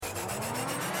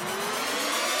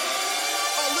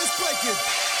it.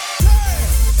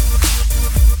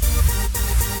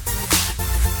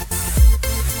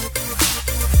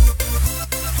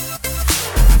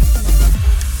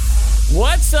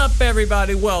 What's up,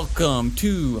 everybody? Welcome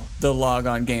to the Log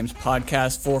On Games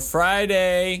podcast for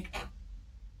Friday,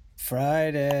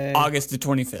 August the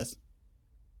 25th.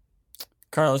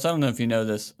 Carlos, I don't know if you know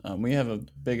this. We have a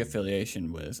big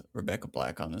affiliation with Rebecca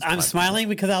Black on this I'm podcast. smiling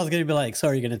because I was going to be like, so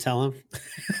are you going to tell him?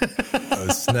 Oh,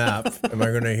 snap. Am I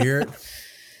going to hear it?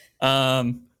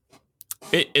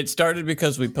 It started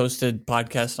because we posted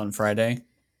podcasts on Friday,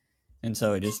 and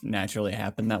so it just naturally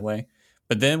happened that way.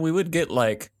 But then we would get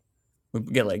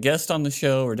guests on the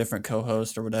show or different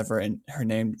co-hosts or whatever, and her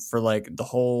name for a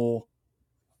whole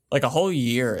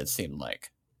year, it seemed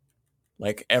like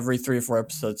every 3 or 4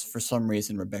 episodes, for some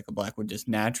reason, Rebecca Black would just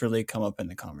naturally come up in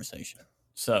the conversation.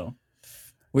 So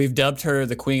we've dubbed her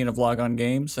the Queen of Log On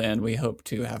Games, and we hope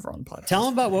to have her on the podcast. Tell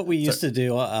them about what we used to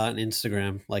do on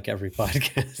Instagram, like every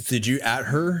podcast. Did you at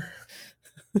her?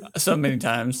 So many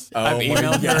times. Oh, I've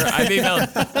emailed her.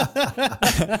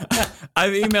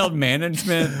 I've emailed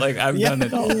management. I've done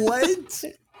it all. What?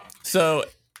 So,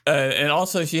 and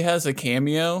also she has a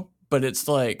Cameo, but it's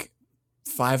like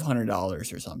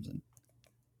 $500 or something.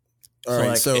 All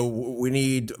right, so we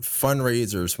need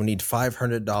fundraisers. We need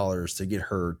 $500 to get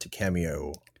her to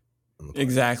Cameo.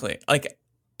 Exactly.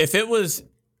 If it was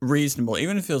reasonable,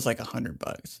 even if it was like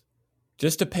 $100,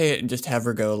 just to pay it and just have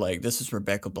her go this is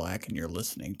Rebecca Black and you're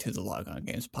listening to the Log On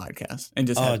Games podcast, and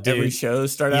just have every show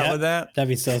start out with that. That'd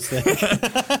be so sick.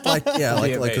 like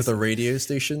with the radio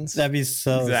stations. That'd be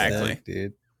so sick,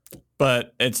 dude.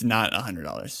 But it's not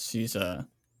 $100.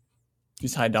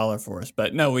 She's high dollar for us.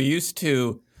 But no, we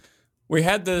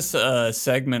had this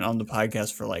segment on the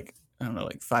podcast for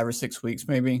 5 or 6 weeks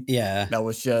maybe. Yeah. That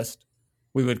was just,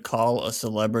 we would call a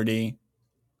celebrity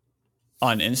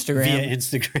on Instagram. Via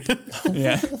Instagram.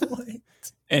 Yeah. What?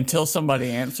 Until somebody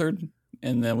answered.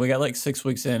 And then we got 6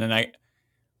 weeks in, and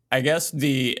I guess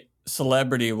the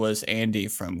celebrity was Andy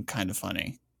from Kinda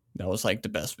Funny. That was the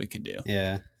best we could do.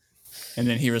 Yeah. And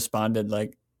then he responded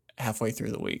halfway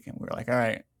through the week, and we were like, all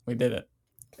right, we did it.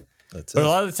 That's But it. a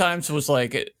lot of the times it was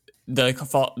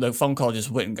the phone call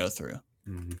just wouldn't go through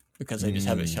because they just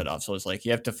have it shut off. So it's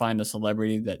you have to find a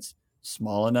celebrity that's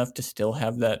small enough to still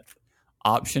have that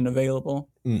option available.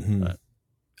 Mm-hmm. But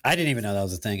I didn't even know that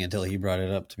was a thing until he brought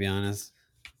it up, to be honest.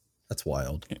 That's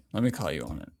wild. yeah, let me call you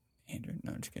on it, Andrew.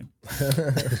 No, I'm just kidding.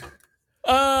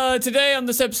 Today on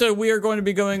this episode, we are going to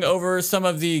be going over some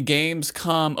of the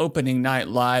Gamescom opening night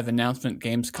live announcement.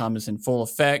 Gamescom is in full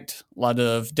effect. A lot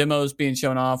of demos being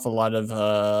shown off. A lot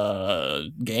of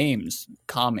games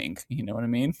calming. You know what I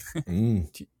mean?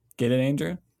 Get it,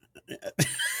 Andrew?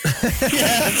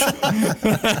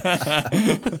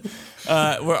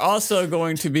 We're also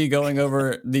going to be going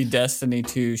over the Destiny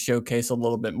 2 showcase a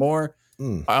little bit more.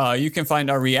 You can find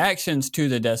our reactions to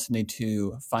the Destiny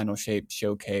 2 Final Shape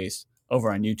showcase over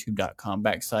on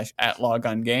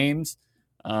youtube.com/@logongames.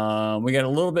 We got a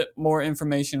little bit more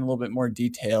information, a little bit more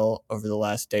detail over the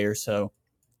last day or so.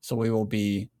 So we will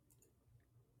be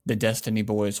the Destiny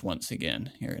boys once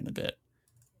again here in a bit.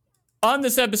 On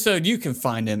this episode, you can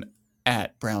find him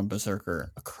at Brown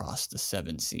Berserker across the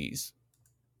 7 seas.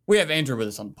 We have Andrew with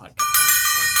us on the podcast.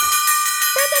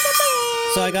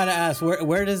 So I gotta ask,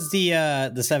 where does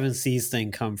the 7 Seas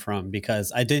thing come from?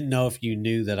 Because I didn't know if you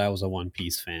knew that I was a One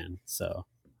Piece fan, so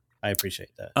I appreciate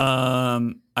that.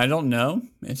 I don't know.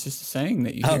 It's just a saying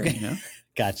that you hear. Okay. You know?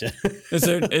 Gotcha.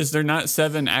 Is there not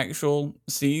 7 actual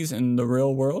seas in the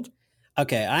real world?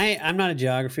 Okay, I'm not a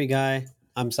geography guy.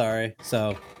 I'm sorry,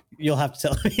 so you'll have to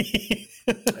tell me.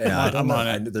 Yeah, I'm on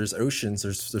it. There's oceans.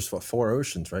 There's 4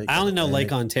 oceans, right? I only know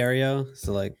Atlantic. Lake Ontario,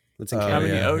 so what's in Oh, How Canada?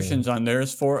 many yeah, oceans on there?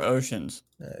 There's 4 oceans.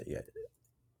 Yeah.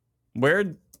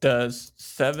 Where does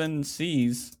 7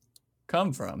 seas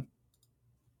come from?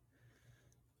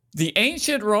 The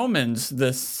ancient Romans,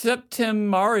 the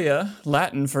Septimaria,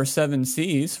 Latin for 7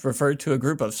 seas, referred to a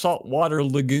group of saltwater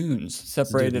lagoons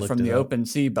separated from looked the it up. open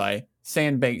sea by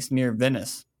sandbanks near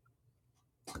Venice.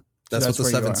 That's what the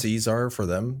where you 7 are. seas are for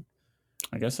them.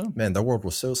 I guess so. Man, the world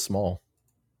was so small.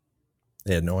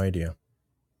 They had no idea.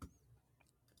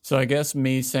 So I guess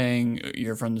me saying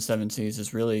you're from the 7 seas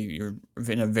is really you're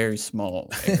in a very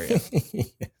small area.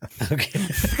 Okay,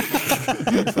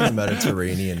 From the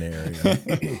Mediterranean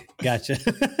area. gotcha.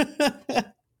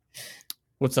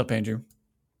 What's up, Andrew?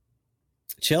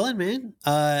 Chilling, man.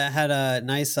 Had a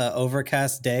nice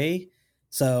overcast day.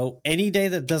 So any day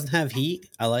that doesn't have heat,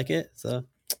 I like it. So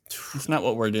It's not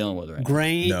what we're dealing with right now.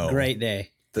 great No.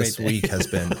 day. This week has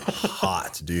been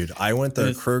hot, dude. I went to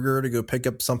Kroger to go pick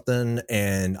up something,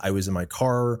 and I was in my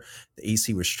car. The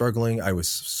AC was struggling. I was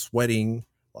sweating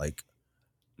like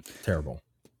terrible.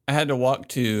 I had to walk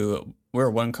to, we're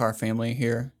a one-car family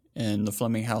here in the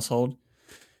Fleming household.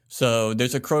 So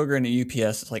there's a Kroger and a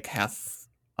UPS. It's like half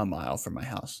a mile from my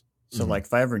house. So like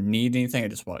if I ever need anything, I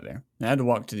just walk there. And I had to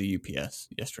walk to the UPS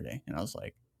yesterday. And I was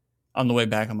like, on the way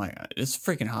back, I'm like, it's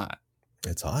freaking hot.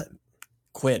 It's hot.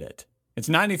 Quit it. It's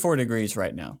 94 degrees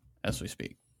right now as we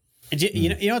speak. And you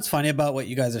know what's funny about what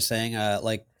you guys are saying?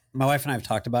 Like my wife and I have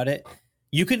talked about it.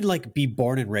 You could like be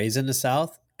born and raised in the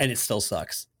South and it still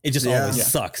sucks. It just always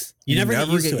sucks. You never get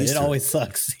used to it. It always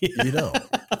sucks. You know,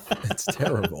 it's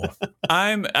terrible.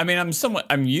 I'm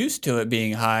used to it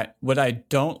being hot. What I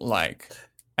don't like,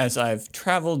 as I've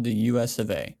traveled the US of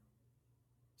A,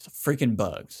 it's freaking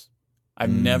bugs.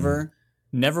 I've never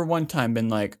one time been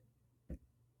like,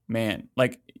 man,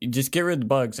 like just get rid of the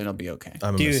bugs and it'll be okay.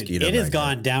 Dude, it has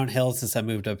gone downhill since I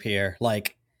moved up here.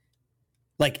 Like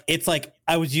it's like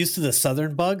I was used to the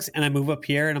southern bugs and I move up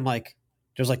here and I'm like,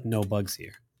 there's like no bugs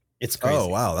here. It's crazy. Oh,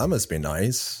 wow. That must be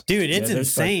nice. Dude, it's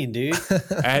insane, dude.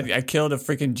 I killed a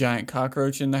freaking giant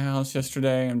cockroach in the house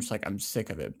yesterday. I'm just like, I'm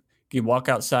sick of it. You walk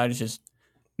outside, it's just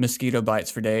mosquito bites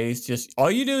for days. Just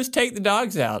all you do is take the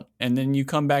dogs out and then you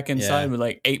come back inside with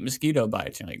like 8 mosquito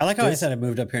bites. You're like, I like how I said I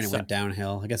moved up here and it went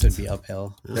downhill. I guess it would be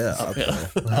uphill. Yeah, uphill.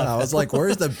 I was like,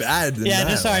 where's the bad?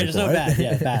 There's no bad.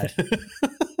 Yeah, bad.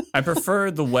 I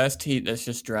prefer the west heat that's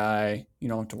just dry. You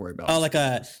don't have to worry about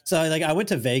it. I went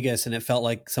to Vegas and it felt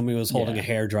like somebody was holding a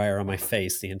hairdryer on my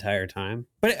face the entire time.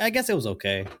 But I guess it was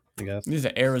okay, I guess. This is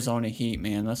the Arizona heat,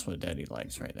 man. That's what Daddy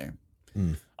likes right there.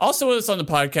 Also with us on the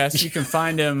podcast, you can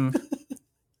find him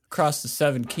across the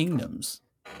 7 kingdoms.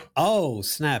 Oh,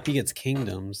 snap. He gets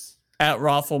kingdoms. At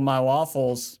Raffle My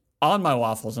Waffles. On My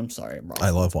Waffles. I'm sorry.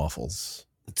 I love waffles.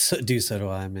 So do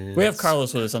I, man. We have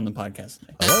Carlos with us on the podcast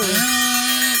today. Hello.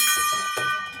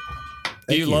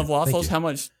 Do you love waffles? How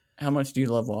much do you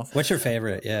love waffles? What's your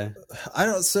favorite? Yeah.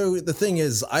 So the thing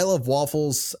is, I love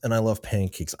waffles and I love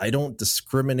pancakes. I don't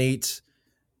discriminate.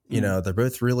 You know, they're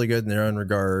both really good in their own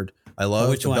regard. I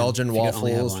love the Belgian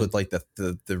waffles with like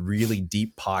the really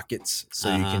deep pockets.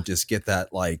 So you can just get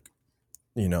that like,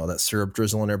 you know, that syrup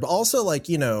drizzle in there. But also like,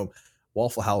 you know,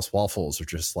 Waffle House waffles are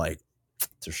just like,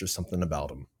 there's just something about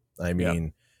them. I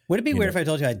mean. Would it be weird if I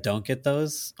told you I don't get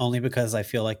those only because I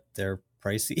feel like they're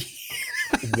pricey?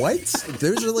 What?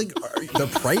 Those are like the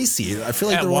pricey. I feel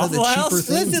like they're one of the cheaper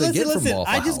things to get from Waffle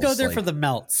House. I just go there for the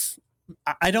melts.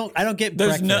 I don't get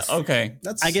breakfast.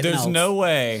 There's no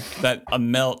way that a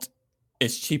melt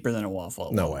is cheaper than a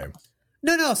waffle. No way.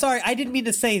 No, sorry. I didn't mean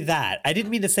to say that. I didn't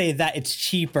mean to say that it's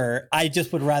cheaper. I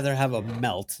just would rather have a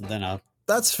melt than a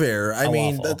That's fair. I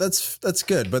mean, waffle. that's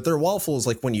good. But their waffles,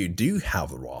 like when you do have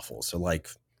the waffles, so like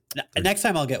next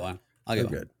time I'll get one. They're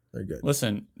good. They're good.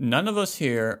 Listen, none of us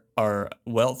here are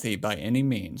wealthy by any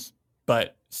means,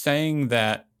 but saying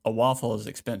that a waffle is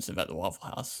expensive at the Waffle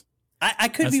House. I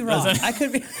could be wrong. I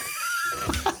could be.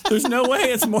 There's no way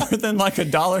it's more than like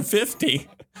 $1.50.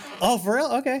 Oh, for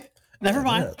real? Okay. Never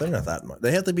mind. They're not that much.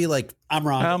 They have to be like. I'm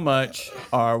wrong. How much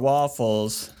are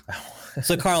waffles?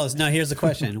 So, Carlos, now here's the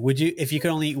question. Would you, if you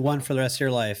could only eat one for the rest of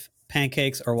your life,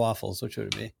 pancakes or waffles, which would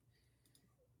it be?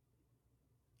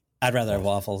 I'd rather have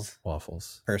waffles.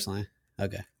 Waffles. Personally.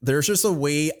 Okay. There's just a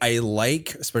way I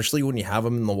like, especially when you have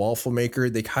them in the waffle maker,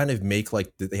 they kind of make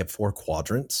like, they have 4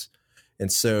 quadrants.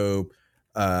 And so,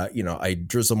 you know, I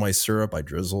drizzle my syrup, I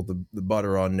drizzle the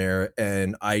butter on there,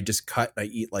 and I just cut and I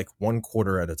eat like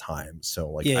 1/4 at a time. So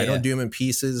like I don't do them in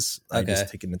pieces. I just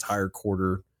take an entire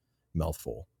quarter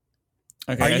mouthful.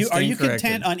 Okay, are you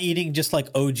content on eating just like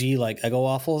OG like Eggo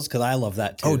waffles? Because I love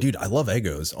that too. Oh, dude, I love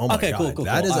Eggos. Oh my god,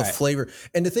 that is a flavor.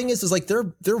 And the thing is like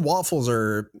their waffles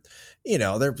are, you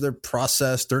know, they're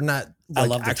processed. They're not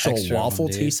like actual waffle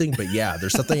tasting, but yeah,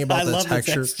 there's something about the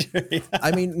texture.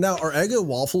 I mean, now are Eggo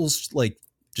waffles like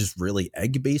just really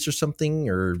egg based or something?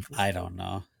 Or I don't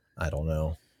know.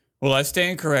 Well, I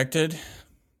stand corrected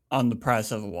on the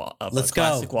price of a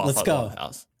classic waffle at Waffle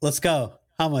House. Let's go.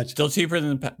 How much? Still cheaper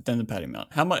than the patty melt.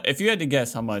 How much? If you had to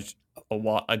guess, how much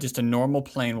just a normal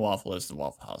plain waffle is the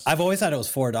Waffle House? I've always thought it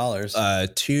was $4.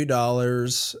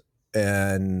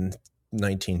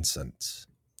 $2.19.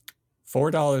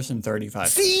 $4.35.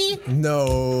 See?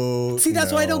 No. See,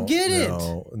 that's why I don't get it.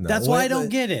 That's why I don't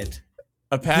get it.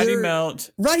 A patty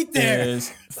melt right there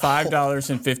is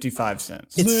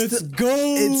 $5.55. Let's go.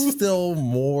 It's still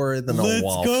more than a waffle.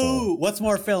 Let's go. What's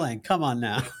more filling? Come on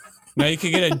now. Now you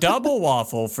could get a double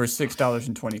waffle for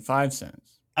 $6.25.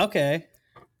 Okay.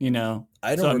 You know,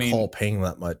 I don't recall paying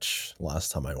that much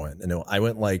last time I went. I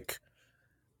went like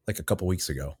like a couple weeks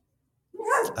ago.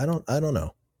 I don't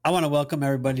know. I want to welcome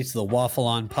everybody to the Waffle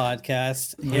On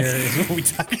podcast. Here is what we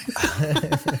talk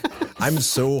about. I'm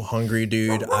so hungry,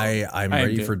 dude. I'm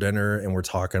ready for dinner, and we're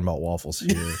talking about waffles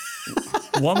here.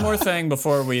 One more thing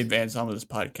before we advance on with this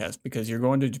podcast, because you're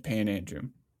going to Japan, Andrew.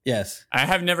 Yes. I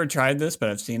have never tried this, but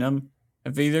I've seen them.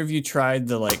 Have either of you tried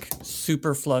the like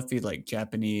super fluffy like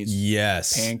Japanese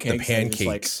pancakes? The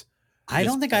pancakes. I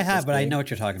don't think I have, but I know what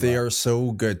you're talking about. They are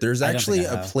so good. There's actually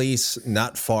a place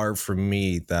not far from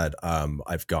me that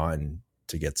I've gone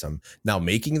to get some. Now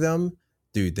making them,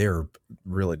 dude, they're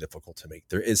really difficult to make.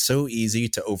 It's so easy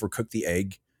to overcook the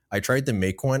egg. I tried to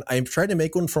make one. I tried to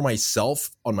make one for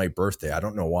myself on my birthday. I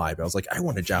don't know why, but I was like, I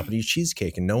want a Japanese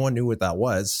cheesecake, and no one knew what that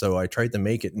was. So I tried to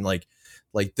make it, and like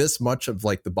this much of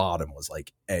like the bottom was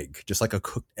like egg, just like a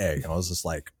cooked egg. And I was just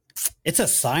like, it's a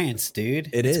science, dude.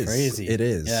 It's crazy. It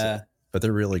is. Yeah. But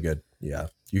they're really good. Yeah.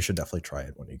 You should definitely try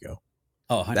it when you go.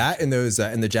 Oh, 100%. That and those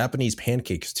and the Japanese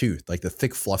pancakes too, like the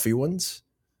thick fluffy ones.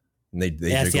 And they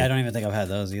see, I don't even think I've had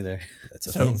those either.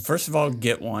 So first of all,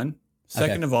 get one.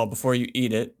 Second of all, before you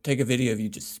eat it, take a video of you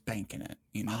just spanking it.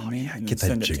 You know what I mean? Yeah, get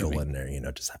that jiggle in there,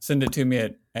 just send it to me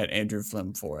at Andrew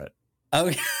Flim for it. Oh,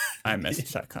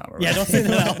 iMessage.com. Yeah, don't say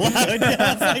that out loud.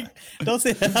 Yeah, don't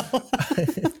say that out loud.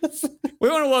 We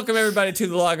want to welcome everybody to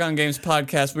the Log On Games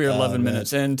podcast. We are 11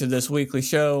 minutes into this weekly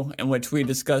show in which we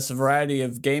discuss a variety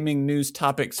of gaming news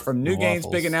topics from new games,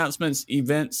 big announcements,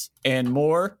 events, and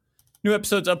more. New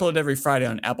episodes uploaded every Friday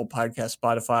on Apple Podcasts,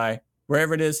 Spotify,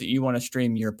 wherever it is that you want to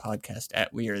stream your podcast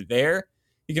at. We are there.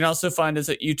 You can also find us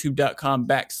at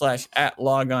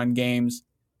youtube.com/@LogOnGames.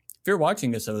 If you're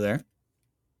watching us over there,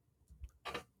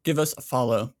 give us a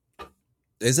follow.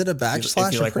 Is it a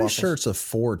backslash? I'm pretty sure it's a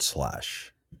forward slash.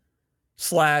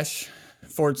 //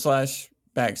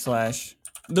 backslash.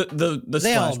 The they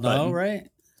slash all know, button. Right?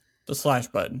 The slash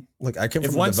button. Look, I came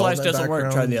from if one slash doesn't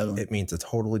work, try the other one. It means a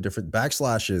totally different.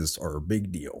 Backslashes are a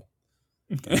big deal.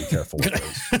 Be careful with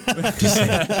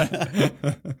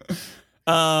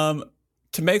those.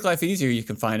 To make life easier, you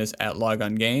can find us at Log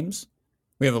On Games.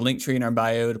 We have a link tree in our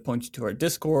bio to point you to our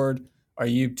Discord, our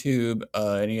YouTube,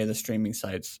 any of the streaming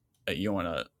sites that you want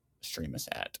to stream us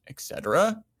at,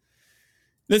 etc.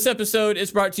 This episode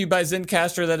is brought to you by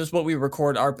Zencastr. That is what we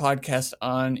record our podcast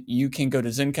on. You can go to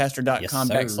zencastr.com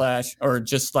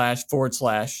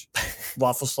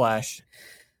 //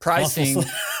 pricing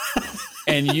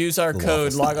and use our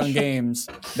code LOGONGAMES.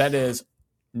 That is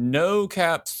no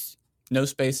caps, no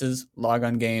spaces, Log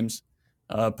On Games.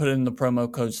 Put in the promo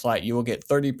code SLIGHT. You will get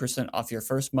 30% off your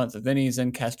first month of any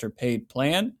Zencastr paid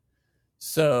plan.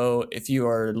 So if you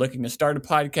are looking to start a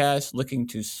podcast, looking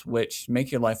to switch,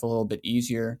 make your life a little bit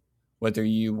easier, whether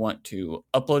you want to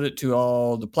upload it to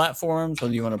all the platforms,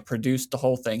 whether you want to produce the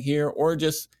whole thing here, or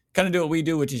just kind of do what we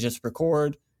do, which is just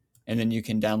record, and then you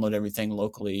can download everything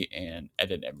locally and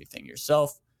edit everything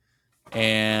yourself.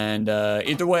 And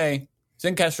either way,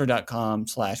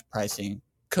 Zencastr.com/pricing,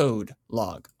 code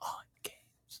LOG ON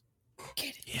GAMES.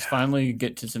 Let's finally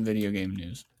get to some video game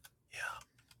news.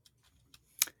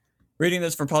 Reading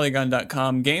this from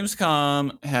Polygon.com,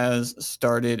 Gamescom has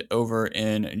started over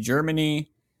in Germany.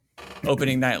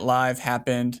 Opening night live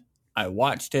happened. I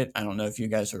watched it. I don't know if you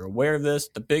guys are aware of this.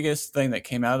 The biggest thing that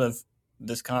came out of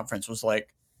this conference was like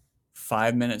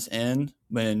 5 minutes in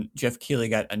when Jeff Keighley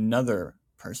got another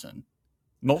person,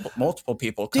 multiple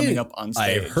people coming up on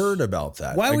stage. I heard about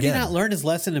that. Why would he not learn his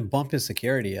lesson and bump his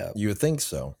security up? You would think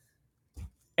so.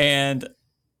 And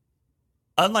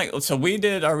so we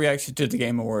did our reaction to the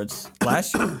Game Awards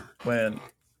last year when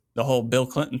the whole Bill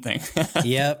Clinton thing.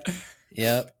 Yep.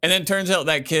 And then turns out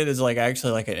that kid is like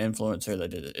actually like an influencer that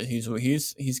did it.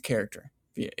 He's character.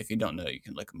 If you don't know, you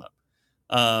can look him up.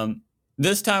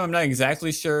 This time I'm not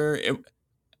exactly sure.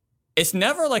 It's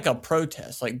never like a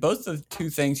protest. Like both the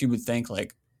two things you would think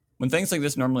like when things like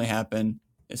this normally happen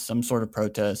is some sort of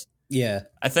protest. Yeah.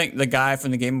 I think the guy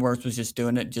from the Game Awards was just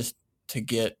doing it just to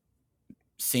get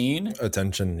seen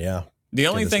attention. Yeah. The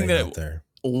only thing that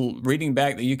reading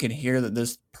back that you can hear that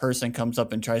this person comes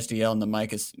up and tries to yell in the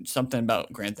mic is something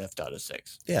about Grand Theft Auto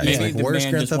 6. Yeah. Maybe like, where's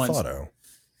Grand Theft Auto?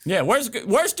 Yeah. Where's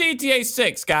GTA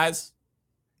 6, guys?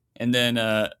 And then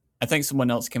I think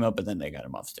someone else came up and then they got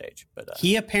him off stage. But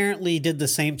he apparently did the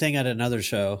same thing at another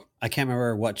show. I can't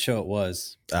remember what show it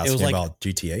was. Asking it was like, about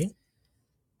GTA?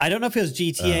 I don't know if it was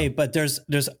GTA, but there's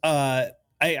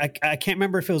I can't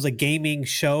remember if it was a gaming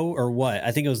show or what.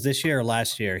 I think it was this year or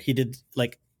last year. He did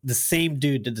like the same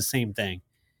dude did the same thing.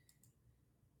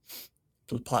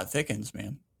 The plot thickens,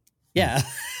 man. Yeah.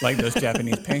 Like those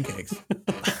Japanese pancakes.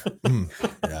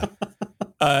 Yeah.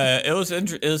 It was an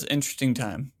interesting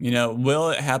time. You know,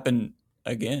 will it happen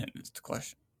again? Is the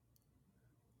question.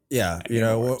 Yeah,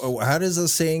 how does the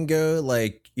saying go?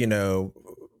 Like,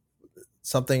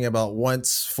 something about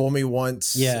once, fool me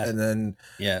once, and then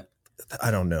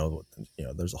I don't know.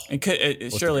 There's a whole.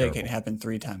 Surely it can happen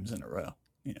 3 times in a row.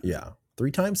 Yeah,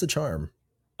 3 times the charm.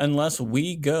 Unless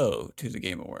we go to the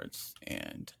Game Awards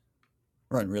and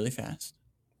run really fast.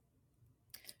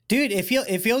 Dude, if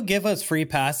you'll give us free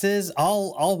passes,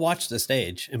 I'll watch the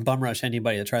stage and bum rush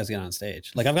anybody that tries to get on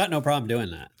stage. Like, I've got no problem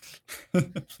doing that.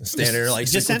 Stand there like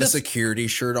just with a security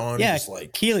shirt on. Yeah, just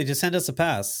like Keely, just send us a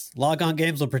pass. Log On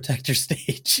Games will protect your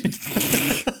stage.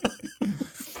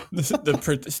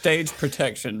 the stage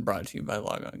protection brought to you by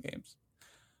Log On Games.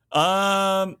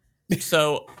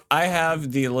 So I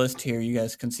have the list here. You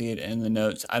guys can see it in the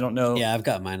notes. I don't know. Yeah, I've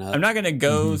got mine up. I'm not going to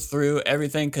go through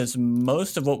everything because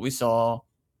most of what we saw,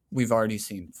 we've already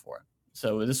seen before.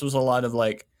 So this was a lot of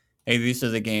like, hey, these are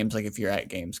the games. Like if you're at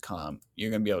Gamescom, you're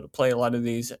going to be able to play a lot of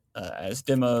these as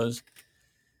demos.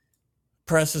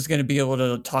 Press is going to be able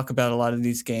to talk about a lot of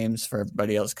these games for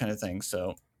everybody else, kind of thing.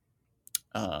 So,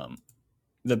 one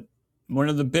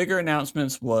of the bigger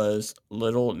announcements was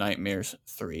Little Nightmares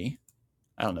 3.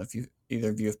 I don't know if either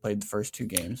of you have played the first 2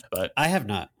 games, but I have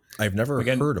not. I've never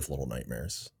heard of Little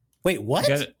Nightmares. Wait, what?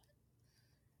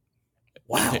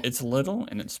 Wow. It's little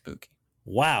and it's spooky.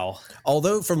 Wow.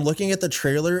 Although from looking at the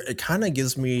trailer, it kind of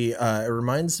gives me, it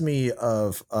reminds me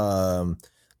of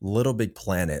Little Big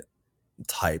Planet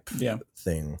type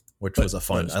thing, which was a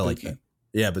fun, I like that.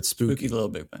 Yeah, but spooky. Little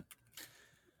Big Planet.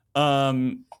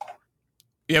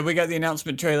 Yeah, we got the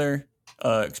announcement trailer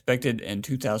expected in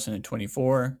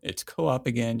 2024. It's co-op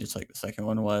again, just like the second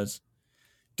one was.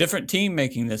 Different team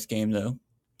making this game though,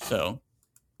 so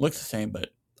looks the same, but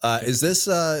is this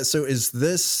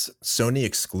Sony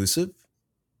exclusive?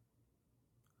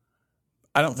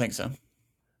 I don't think so.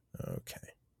 Okay.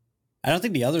 I don't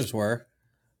think the others were,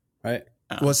 right?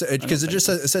 Well, because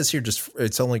it says here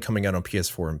it's only coming out on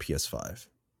PS4 and PS5.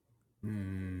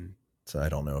 So I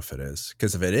don't know if it is,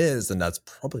 because if it is, then that's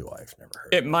probably why I've never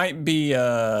heard. It might be.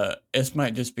 It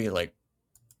might just be like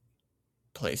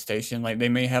PlayStation. Like they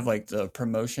may have like the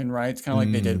promotion rights, kind of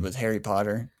like they did with Harry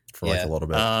Potter for like a little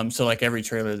bit. So like every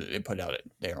trailer that they put out,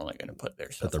 they're only going to put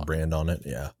their stuff, put their brand on it.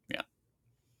 Yeah.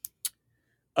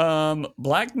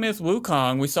 Black Myth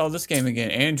Wukong. We saw this game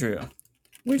again, Andrew.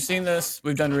 We've seen this.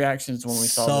 We've done reactions when we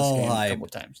saw this game a couple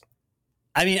times.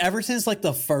 I mean, ever since like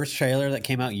the first trailer that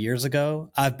came out years ago,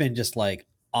 I've been just like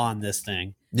on this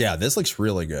thing. Yeah, this looks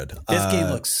really good. This game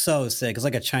looks so sick. It's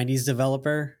like a Chinese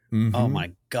developer. Oh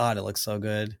my God, it looks so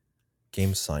good.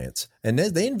 Game Science. And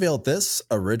they unveiled this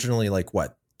originally like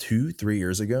what, 2-3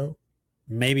 years ago?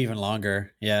 Maybe even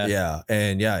longer. Yeah. Yeah.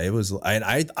 And yeah, it was,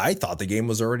 I thought the game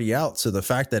was already out. So the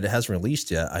fact that it hasn't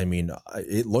released yet, I mean,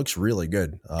 it looks really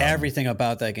good. Everything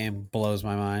about that game blows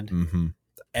my mind.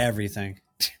 Everything.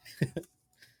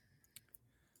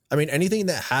 I mean, anything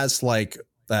that has like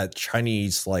that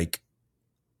Chinese, like,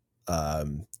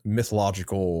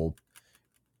 mythological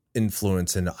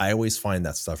influence, and I always find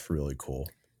that stuff really cool.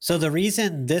 So the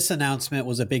reason this announcement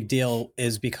was a big deal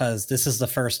is because this is the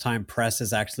first time press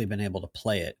has actually been able to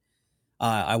play it.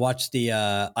 I watched the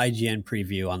IGN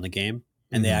preview on the game,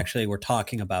 and they actually were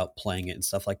talking about playing it and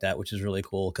stuff like that, which is really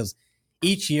cool because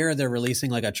each year they're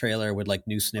releasing like a trailer with like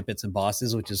new snippets and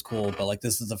bosses, which is cool. But like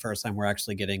this is the first time we're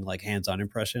actually getting like hands-on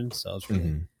impressions, so it's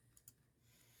really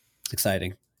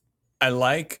exciting. I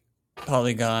like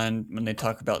Polygon when they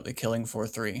talk about the Killing Floor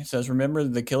 3. It says, remember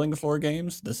the Killing Floor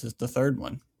games? This is the third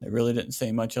one. They really didn't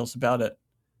say much else about it,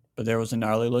 but there was a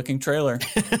gnarly looking trailer.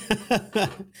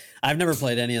 I've never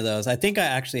played any of those. I think I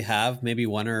actually have maybe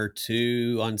 1 or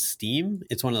 2 on Steam.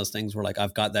 It's one of those things where like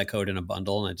I've got that code in a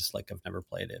bundle and I just like I've never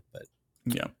played it, but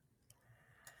yeah.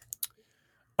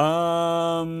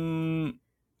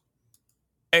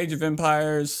 Age of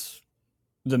Empires,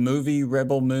 the movie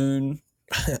Rebel Moon.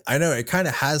 I know it kind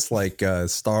of has like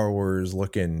Star Wars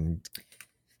looking.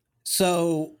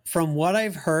 So from what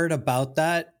I've heard about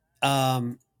that,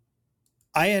 I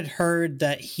had heard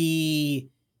that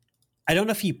I don't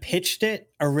know if he pitched it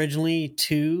originally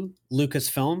to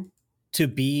Lucasfilm to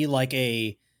be like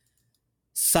a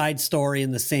side story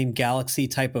in the same galaxy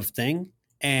type of thing.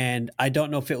 And I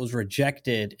don't know if it was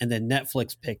rejected and then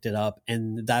Netflix picked it up.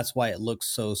 And that's why it looks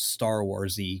so Star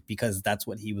Wars-y, because that's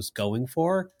what he was going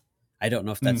for. I don't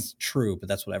know if that's true, but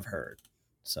that's what I've heard.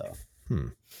 So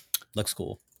looks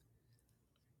cool.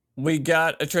 We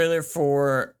got a trailer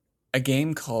for a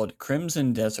game called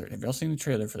Crimson Desert. Have y'all seen the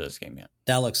trailer for this game yet?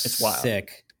 That looks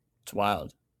sick. It's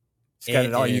wild. It's got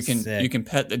it all. You can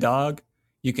pet the dog.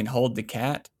 You can hold the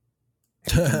cat.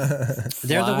 They're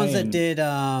the ones that did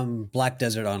Black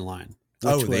Desert Online.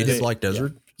 They did Black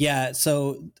Desert? Yeah.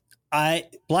 So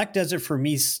Black Desert for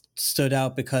me stood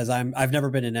out because I've never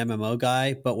been an MMO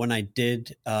guy, but when I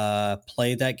did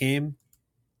play that game,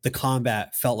 the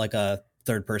combat felt like a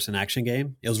third-person action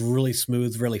game. It was really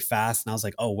smooth, really fast, and I was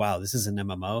like, "Oh wow, this is an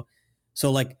MMO."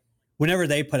 So like, whenever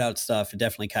they put out stuff, it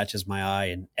definitely catches my eye,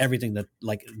 and everything that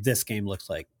like this game looks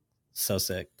like, so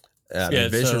sick. Yeah, I mean,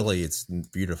 visually, it's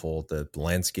beautiful. The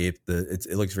landscape, it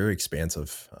looks very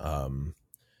expansive,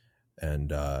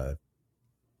 and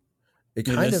it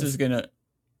kind of is gonna.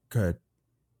 Go ahead.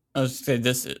 I was say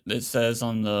this. It says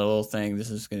on the little thing, this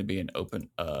is going to be an open,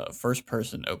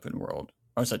 first-person open world,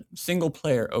 or it's a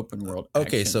single-player open world.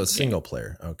 Okay, so it's single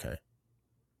player. Okay.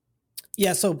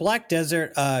 Yeah, so Black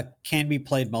Desert can be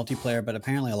played multiplayer, but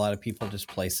apparently a lot of people just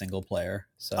play single player.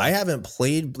 So I haven't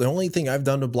played. The only thing I've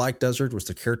done to Black Desert was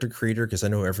the character creator because I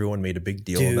know everyone made a big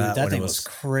deal of that. That thing was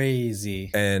crazy.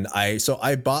 And I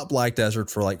bought Black Desert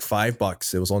for like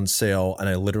 $5. It was on sale, and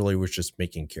I literally was just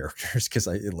making characters because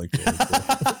it looked really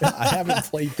cool. I haven't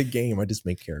played the game. I just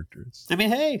make characters. I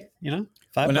mean, hey, $5.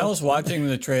 When I was watching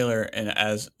the trailer, and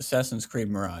as Assassin's Creed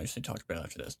Mirage, they talked about it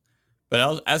after this.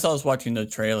 But as I was watching the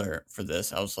trailer for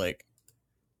this, I was like,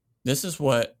 "This is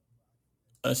what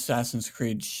Assassin's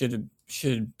Creed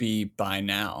should be by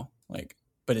now." Like,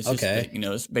 but it's just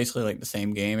it's basically like the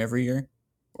same game every year,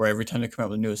 or every time they come out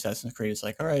with a new Assassin's Creed, it's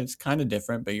like, all right, it's kind of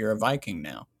different, but you're a Viking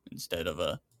now instead of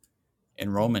a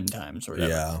in Roman times or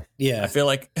whatever. Yeah. I feel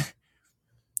like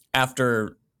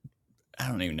after I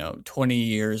don't even know 20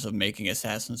 years of making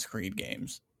Assassin's Creed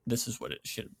games, this is what it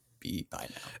should be by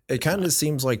now. It kind of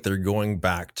seems like they're going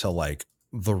back to like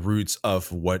the roots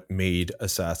of what made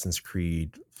Assassin's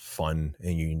Creed fun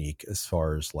and unique as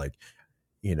far as like,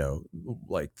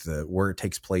 like where it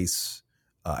takes place.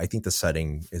 I think the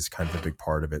setting is kind of a big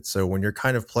part of it. So when you're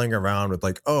kind of playing around with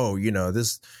like,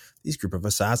 these group of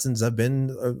assassins have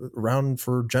been around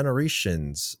for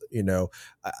generations,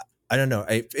 I don't know.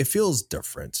 It feels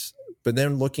different. But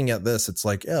then looking at this, it's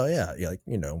like, oh yeah, like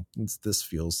this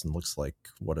feels and looks like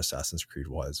what Assassin's Creed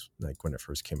was like when it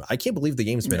first came out. I can't believe the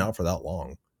game's been out for that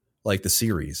long, like the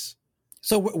series.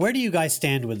 So where do you guys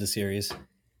stand with the series?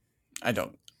 I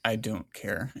don't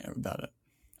care about it.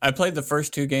 I played the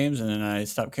first 2 games and then I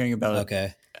stopped caring about it.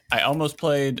 Okay. I almost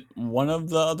played one of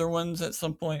the other ones at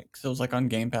some point because it was like on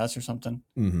Game Pass or something.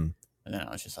 Mm-hmm. And then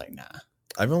I was just like, nah.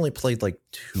 I've only played like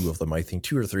 2 of them, I think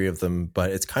 2 or 3 of them,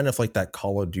 but it's kind of like that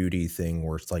Call of Duty thing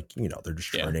where it's like, they're just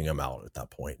churning them out at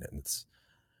that point and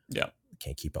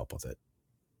can't keep up with it.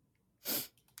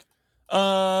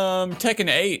 Tekken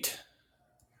 8.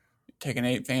 Tekken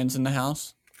 8 fans in the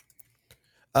house?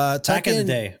 Back in the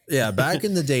day. Yeah, back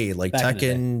in the day, like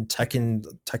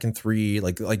Tekken 3,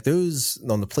 like those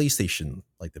on the PlayStation,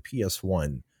 like the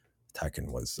PS1,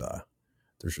 Tekken was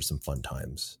those were some fun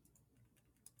times.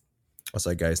 What's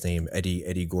that guy's name?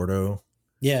 Eddie Gordo.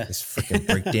 Yeah, he's freaking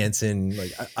breakdancing.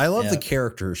 Like I love the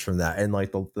characters from that, and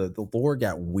like the lore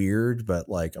got weird, but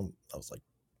like I was like,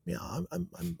 yeah, I'm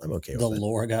okay with it. The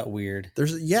lore got weird.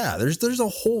 There's a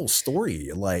whole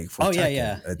story like for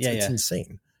Tekken. It's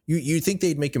insane. You think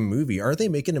they'd make a movie? Are they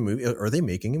making a movie? Are they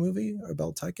making a movie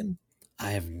about Tekken?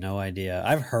 I have no idea.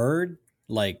 I've heard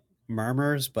like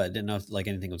murmurs, but didn't know if like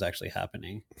anything was actually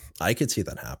happening. I could see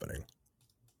that happening.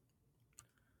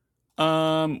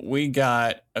 We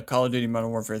got a Call of Duty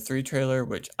Modern Warfare 3 trailer,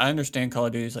 which I understand Call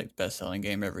of Duty is like the best-selling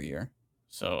game every year.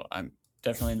 So I'm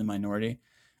definitely in the minority.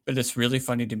 But it's really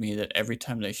funny to me that every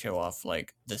time they show off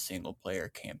like the single-player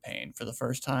campaign for the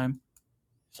first time,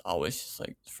 it's always just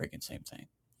like the freaking same thing.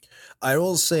 I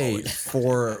will say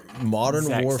for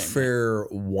Modern Warfare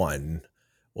 1,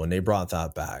 when they brought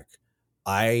that back,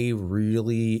 I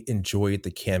really enjoyed the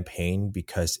campaign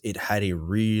because it had the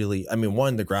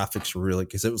graphics were really,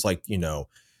 because it was like, the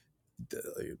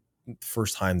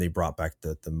first time they brought back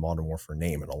the Modern Warfare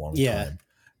name in a long time.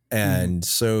 And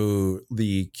so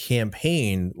the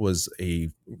campaign was a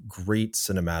great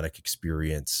cinematic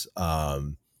experience.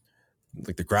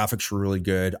 Like the graphics were really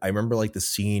good. I remember like the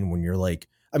scene when you're like,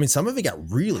 some of it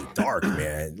got really dark,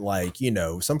 man. Like,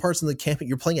 some parts in the campaign,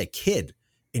 you're playing a kid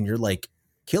and you're like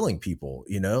killing people,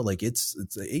 like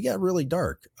it got really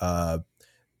dark.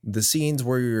 The scenes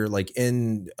where you're like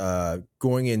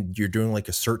going in, you're doing like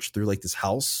a search through like this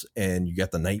house and you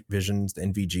got the night visions, the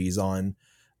NVGs on,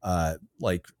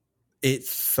 like it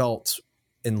felt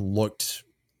and looked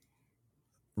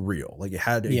real. Like it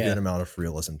had a good amount of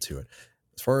realism to it.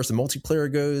 As far as the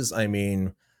multiplayer goes, I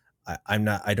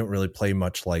don't really play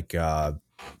much like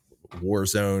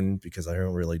Warzone because I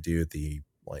don't really do the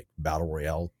like battle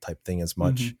royale type thing as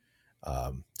much.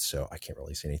 So I can't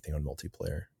really say anything on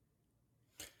multiplayer.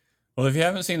 Well, if you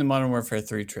haven't seen the Modern Warfare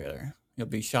 3 trailer, you'll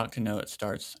be shocked to know it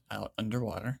starts out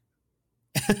underwater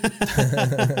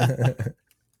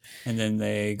And then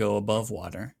they go above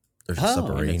water. There's a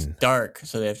submarine. It's dark,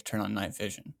 so they have to turn on night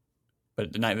vision.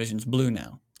 But the night vision's blue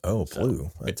now. Oh,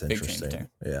 blue. That's interesting.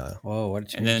 Yeah. Whoa, what a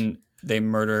change. And then they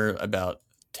murder about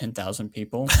 10,000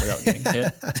 people without getting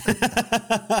hit.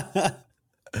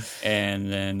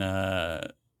 And then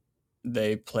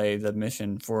they play the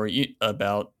mission for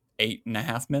about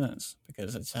 8.5 minutes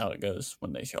because that's how it goes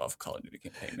when they show off a Call of Duty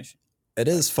campaign mission. It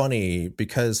is funny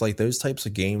because like those types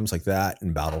of games like that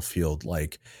in Battlefield,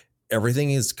 like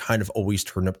everything is kind of always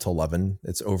turned up to 11.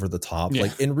 It's over the top. Yeah.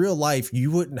 Like in real life,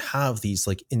 you wouldn't have these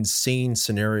like insane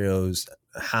scenarios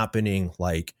happening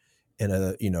like in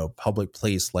a, public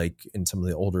place, like in some of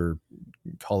the older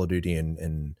Call of Duty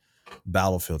and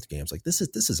Battlefield games. Like this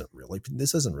doesn't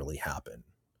really happen.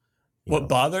 What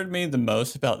bothered me the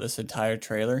most about this entire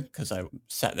trailer, because I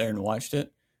sat there and watched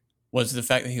it, was the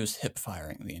fact that he was hip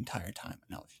firing the entire time.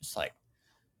 And I was just like,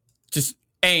 just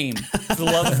aim. For the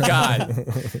love of God,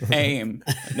 aim.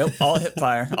 Nope, all hip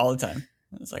fire all the time.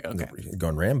 I was like, okay. You're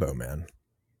going Rambo, man.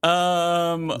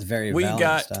 It's very we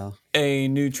got style. A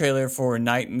new trailer for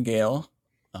Nightingale.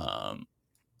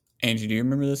 Angie, do you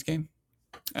remember this game?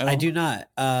 I do not.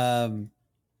 I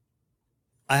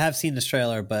have seen this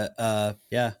trailer, but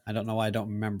yeah, I don't know why I don't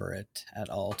remember it at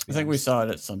all. I think we saw it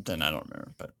at something. I don't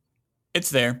remember, but it's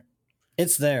there.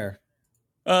 It's there.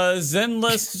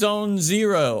 Zenless Zone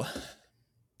Zero.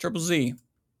 Triple Z.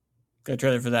 Got a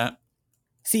trailer for that.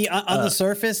 See, on the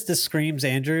surface, this screams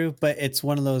Andrew, but it's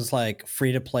one of those like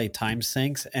free-to-play time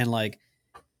sinks. And like,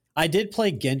 I did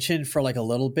play Genshin for like a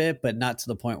little bit, but not to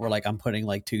the point where like I'm putting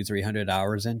like 200-300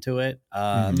 hours into it.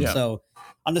 So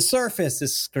on the surface,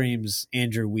 this screams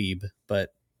Andrew Weeb,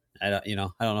 but I don't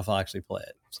know if I'll actually play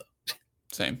it. So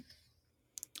same.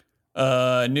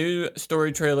 New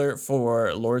story trailer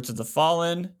for Lords of the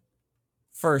Fallen.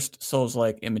 First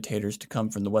Souls-like imitators to come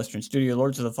from the Western studio.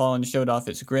 Lords of the Fallen showed off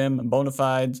its grim bona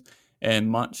fides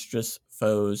and monstrous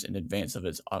foes in advance of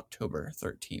its October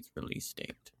 13th release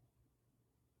date.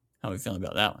 How are we feeling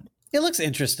about that one? It looks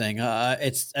interesting. I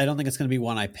don't think it's going to be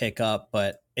one I pick up,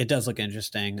 but it does look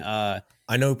interesting. I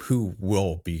know who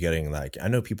will be getting that. I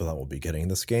know people that will be getting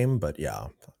this game, but yeah,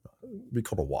 it'd be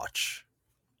cool to watch.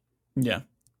 Yeah.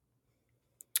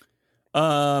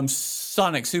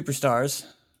 Sonic Superstars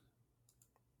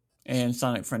and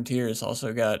Sonic Frontiers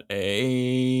also got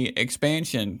a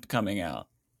expansion coming out.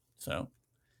 So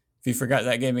if you forgot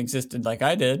that game existed like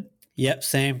I did. Yep,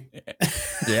 same.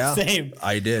 Yeah, same.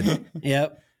 I did.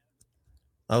 Yep.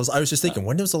 I was just thinking,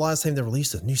 when was the last time they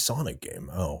released a new Sonic game?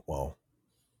 Oh, well.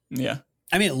 Yeah.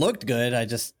 I mean, it looked good. I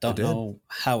just don't know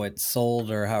how it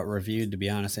sold or how it reviewed, to be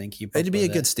honest. I didn't keep up It'd be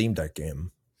with a good Steam Deck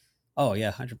game. Oh,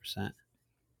 yeah, 100%.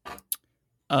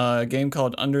 A game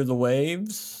called Under the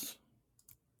Waves,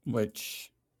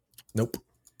 which... Nope.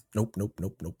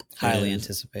 Highly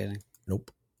anticipating.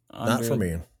 Nope. Not for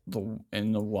me.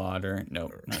 In the water.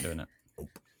 Nope, not doing it. Nope.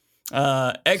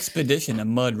 Expedition, a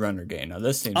Mud Runner game. Now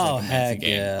this seems like a Matthew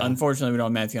game. Yeah. Unfortunately, we don't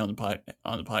have Matthew on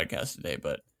the podcast today,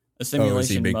 but a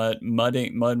simulation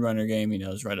mud runner game,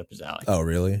 is right up his alley. Oh,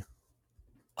 really?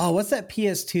 Oh, what's that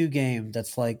PS2 game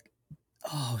that's like?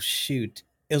 Oh, shoot!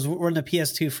 It was when the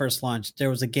PS2 first launched. There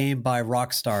was a game by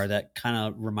Rockstar that kind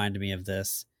of reminded me of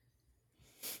this.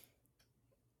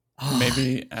 Oh,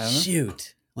 maybe I don't know.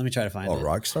 Shoot. Let me try to find it. A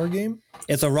Rockstar game?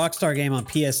 It's a Rockstar game on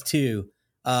PS2.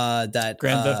 That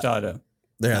Grand Theft Auto.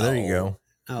 Yeah, there you go.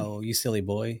 Oh, you silly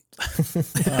boy.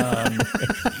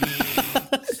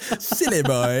 Silly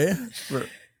boy.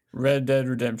 Red Dead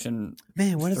Redemption.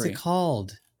 Man, what 3. Is it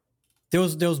called? There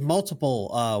was multiple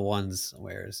ones.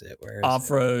 Where is it?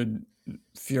 Off-Road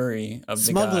Fury of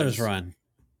Smuggler's the Run.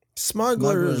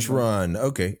 Smuggler's Run.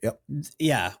 Okay. Yep.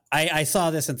 Yeah, I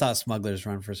saw this and thought Smuggler's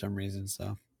Run for some reason.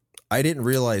 So I didn't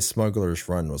realize Smuggler's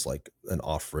Run was like an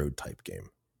off-road type game.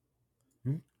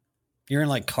 You're in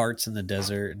like carts in the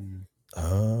desert and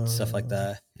stuff like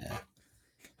that. Yeah.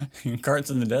 Carts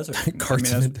in the desert.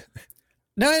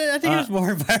 No, I think there's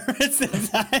more environments than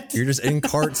that. You're just in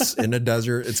carts in a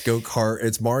desert. It's go-kart.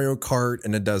 It's Mario Kart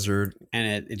in a desert.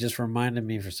 And it just reminded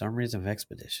me for some reason of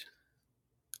Expedition.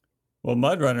 Well,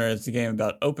 Mud Runner is a game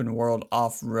about open-world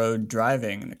off-road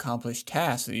driving, an accomplished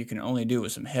task that you can only do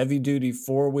with some heavy-duty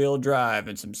four-wheel drive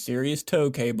and some serious tow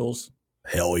cables.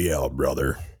 Hell yeah,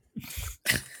 brother.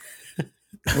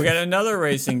 We got another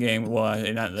racing game. Well,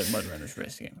 not the Mud Runner's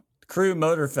racing game. Crew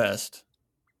Motorfest.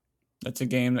 That's a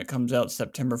game that comes out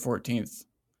September 14th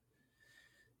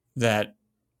that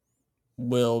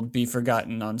will be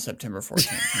forgotten on September 14th.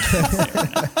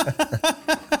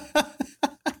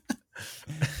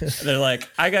 They're like,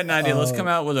 I got an idea. Let's come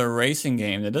out with a racing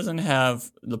game that doesn't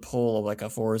have the pull of like a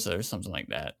Forza or something like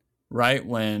that. Right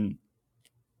when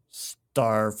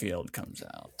Starfield comes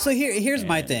out. So here's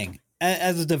my thing.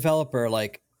 As a developer,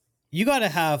 like, you got to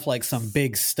have like some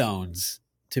big stones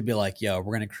to be like, yo,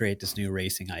 we're going to create this new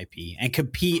racing IP and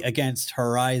compete against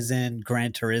Horizon,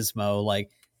 Gran Turismo.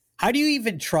 Like, how do you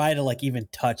even try to like even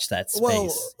touch that space?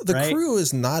 Well, the Crew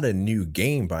is not a new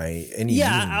game by any means.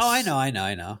 Yeah, I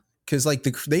know. Because like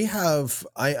they have,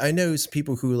 I know some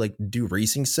people who like do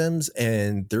racing sims,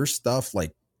 and their stuff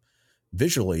like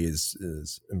visually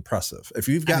is impressive. If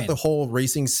you've got the whole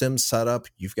racing sim setup,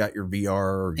 you've got your VR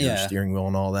or your steering wheel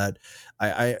and all that.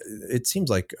 It seems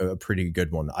like a pretty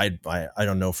good one. I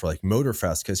don't know for like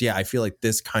Motorfest, because I feel like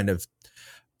this kind of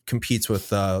competes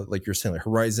with like you're saying, like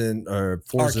Horizon or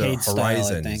Forza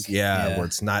Horizons, where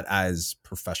it's not as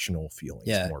professional feeling,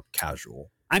 it's more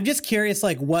casual. I'm just curious,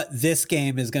 like, what this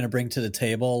game is going to bring to the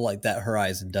table, like that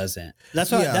Horizon doesn't. That's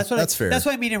fair. That's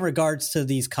what I mean in regards to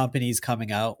these companies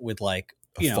coming out with like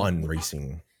fun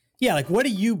racing. Yeah, like, what are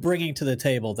you bringing to the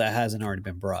table that hasn't already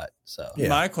been brought? So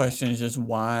my question is just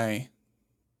why.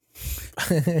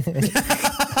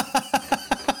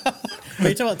 Are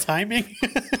you talking about timing?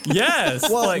 Yes.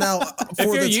 Well, like, now if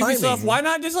for you're the Ubisoft, timing, why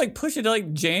not just like push it to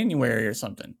like January or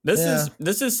something? This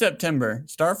is September.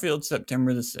 Starfield,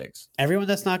 September the 6th. Everyone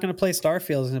that's not going to play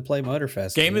Starfield is going to play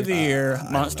Motorfest. Game of the Year,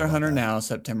 Monster Hunter Now,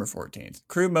 September 14th.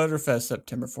 Crew Motorfest,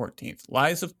 September 14th.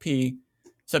 Lies of P,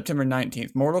 September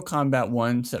 19th. Mortal Kombat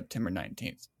 1, September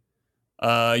 19th.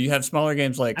 You have smaller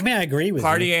games like I agree with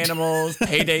Party you. Animals,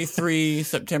 Payday 3,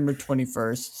 September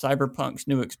 21st. Cyberpunk's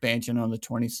new expansion on the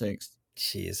 26th.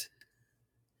 Jeez.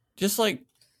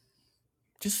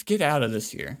 Just get out of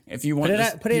this year. If you want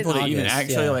people to even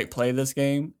actually like play this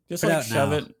game, just like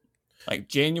shove it like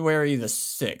January the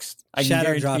 6th. I can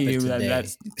guarantee you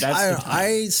that's the time.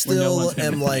 I still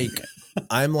am like,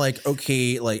 I'm like,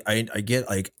 okay, like I get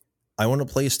like, I want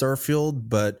to play Starfield,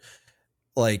 but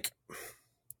like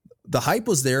the hype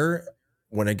was there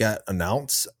when it got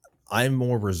announced. I'm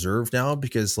more reserved now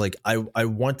because like I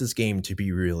want this game to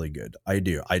be really good. I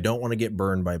do. I don't want to get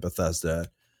burned by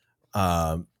Bethesda.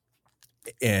 And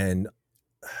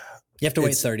you have to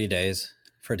wait 30 days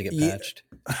for it to get patched.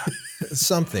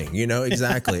 Something,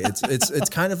 exactly. It's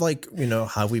kind of like,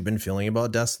 how we've been feeling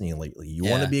about Destiny lately. You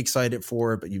want to be excited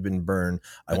for it, but you've been burned.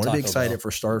 I want to be excited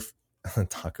for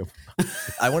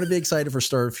I want to be excited for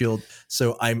Starfield.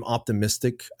 So I'm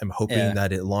optimistic. I'm hoping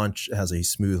that it has a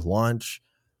smooth launch.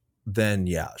 Then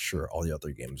sure, all the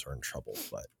other games are in trouble.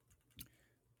 But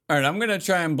all right, I'm gonna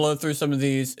try and blow through some of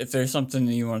these. If there's something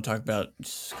that you want to talk about,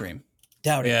 just scream.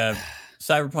 Doubt it. Yeah,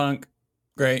 Cyberpunk,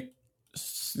 great.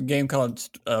 Game called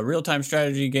real-time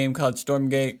strategy game called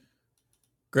Stormgate,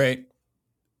 great.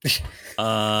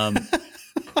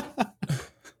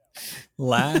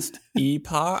 Last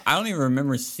Epoch, I don't even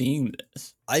remember seeing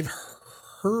this. I've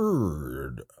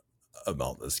heard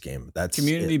about this game. That's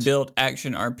community-built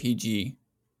action RPG.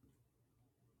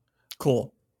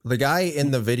 Cool. The guy in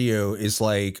the video is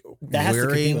like that has to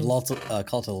compete with Cult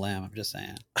of the Lamb. I'm just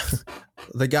saying.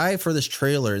 The guy for this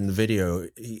trailer in the video,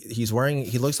 he's wearing.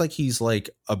 He looks like he's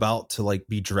like about to like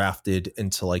be drafted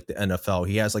into like the NFL.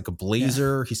 He has like a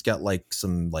blazer. Yeah. He's got like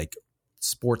some like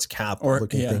sports cap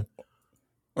looking thing.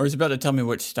 Or he's about to tell me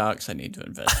which stocks I need to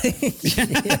invest in.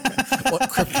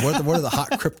 What are the hot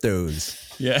cryptos?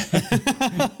 Yeah.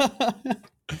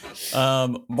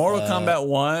 Mortal Kombat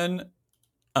 1.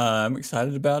 I'm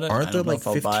excited about it. Aren't there like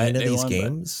 15 of these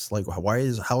games? Like,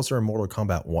 how's there a Mortal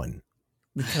Kombat 1?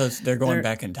 Because they're going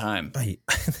back in time.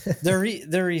 They're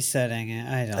resetting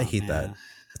it. I hate that.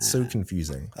 It's so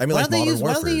confusing. I mean, why like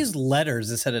don't they use letters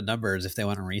instead of numbers if they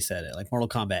want to reset it? Like Mortal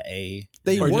Kombat A.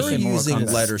 They were using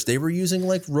letters. They were using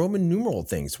like Roman numeral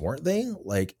things, weren't they?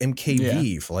 Like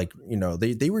MKV for like,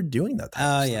 they were doing that.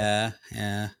 Oh yeah.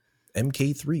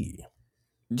 MK3.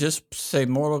 Just say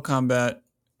Mortal Kombat.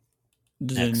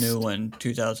 The new one,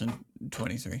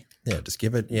 2023. Yeah, just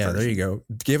give it. Yeah, there you go.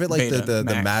 Give it like Beta, the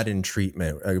Madden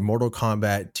treatment. Mortal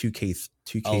Kombat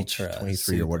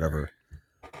 2K23 or whatever.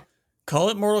 Call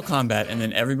it Mortal Kombat, and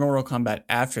then every Mortal Kombat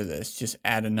after this, just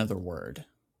add another word,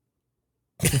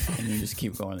 and you just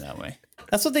keep going that way.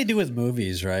 That's what they do with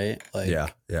movies, right? Like, yeah.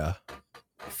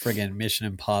 Friggin' Mission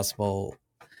Impossible,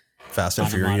 Fast and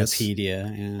Furious,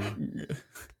 Onomatopedia.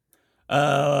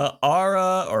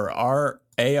 ARA or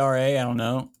ARA, I don't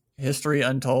know. History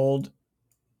Untold.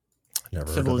 Never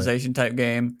Civilization type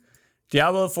game.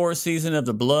 Diablo 4 Season of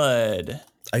the Blood.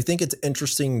 I think it's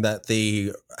interesting that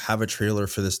they have a trailer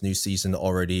for this new season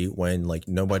already when like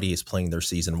nobody is playing their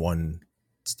season 1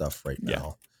 stuff right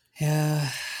now. Yeah.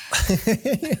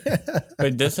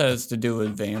 But this has to do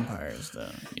with vampires, though,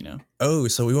 you know? Oh,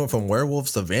 so we went from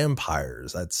werewolves to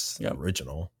vampires. That's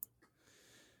original.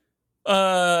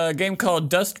 A game called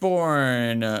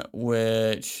Dustborn,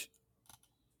 which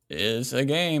is a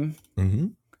game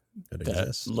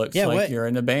that looks like you're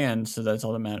in a band, so that's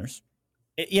all that matters.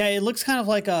 It looks kind of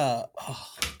like a...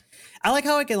 I like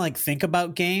how I can like think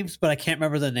about games, but I can't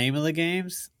remember the name of the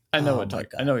games. I know what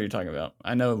you're talking about.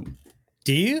 I know.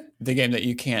 Do you? The game that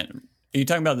you can't. Are you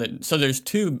talking about that? So there's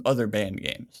 2 other band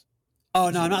games. Oh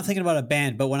no, I'm not thinking about a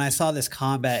band. But when I saw this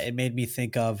combat, it made me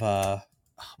think of. Oh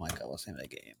my god, what's the name of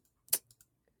that game?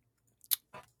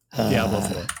 Diablo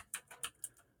 4.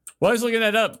 Well, I was looking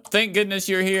that up. Thank goodness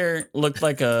you're here. Looked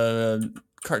like a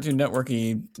Cartoon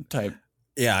Network-y type.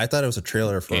 Yeah, I thought it was a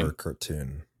trailer for a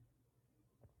cartoon.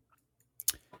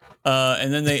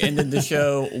 And then they ended the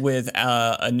show with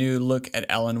a new look at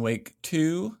Alan Wake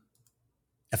 2.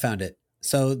 I found it.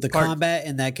 So the combat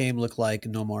in that game looked like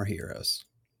No More Heroes.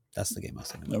 That's the game I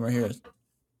was thinking about. No More Heroes.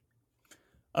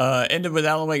 Ended with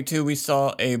Alan Wake 2. We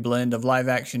saw a blend of live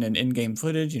action and in-game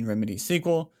footage in Remedy's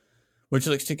sequel, which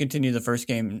looks to continue the first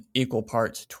game in equal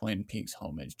parts Twin Peaks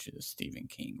homage to the Stephen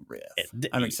King riff.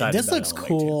 I'm excited. This looks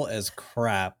cool as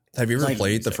crap. Have you ever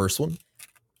played the first one?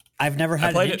 I've never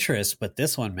had an interest, but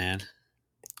this one, man.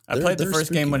 I played the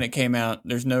first game when it came out.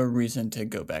 There's no reason to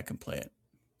go back and play it.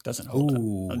 Doesn't hold up.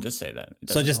 I'll just say that.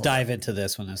 So just dive into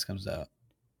this when this comes out.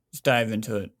 Just dive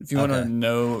into it. If you want to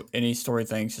know any story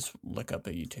things, just look up a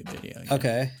YouTube video.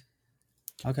 Okay.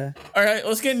 All right,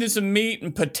 let's get into some meat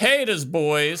and potatoes,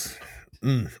 boys.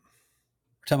 We're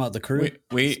talking about the crew.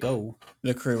 Let's go.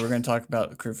 The crew. We're going to talk about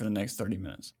the crew for the next 30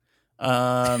 minutes.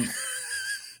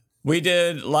 We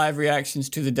did live reactions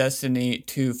to the Destiny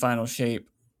 2 Final Shape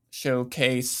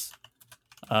showcase.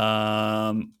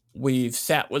 We've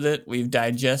sat with it. We've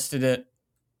digested it.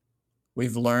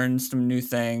 We've learned some new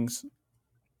things.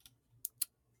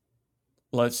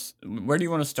 Where do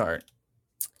you want to start?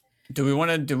 Do we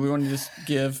want to just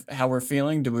give how we're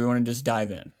feeling? Do we want to just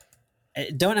dive in?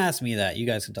 Don't ask me that. You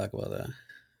guys can talk about that.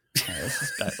 All right,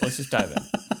 let's just dive in.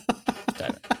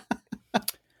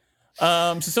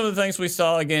 So some of the things we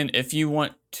saw, again, if you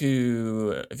haven't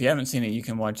seen it, you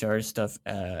can watch our stuff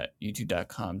at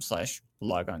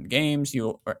youtube.com/logongames.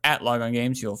 Or at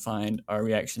logongames, you'll find our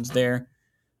reactions there.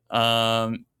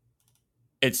 It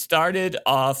started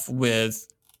off with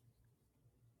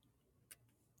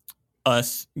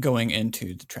us going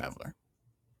into the Traveler.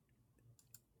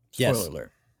 Spoiler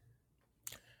alert.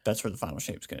 That's where the final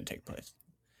shape is going to take place.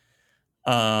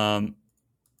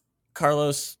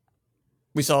 Carlos,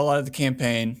 we saw a lot of the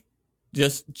campaign.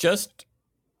 Just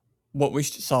what we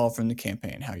saw from the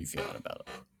campaign. How are you feeling about it?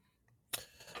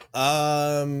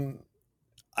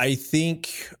 I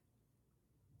think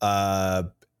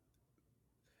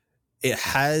it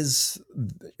has,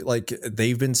 like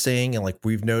they've been saying, and like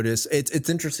we've noticed, it's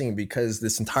interesting because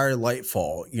this entire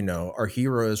Lightfall, our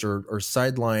heroes are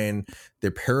sidelined. They're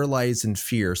paralyzed in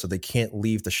fear, so they can't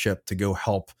leave the ship to go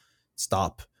help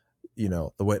stop,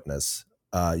 the witness.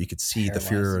 You could see the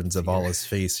fear in Zavala's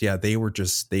face. Yeah, they were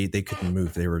just they couldn't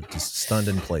move. They were just stunned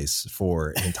in place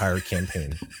for an entire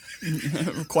campaign,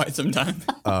 quite some time.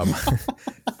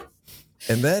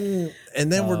 And then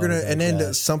we're gonna, and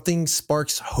then something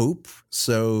sparks hope.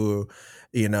 So,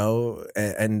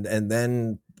 and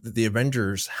then the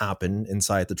Avengers happen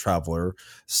inside the Traveler.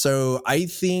 So I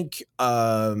think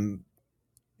the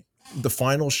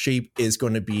final shape is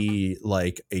going to be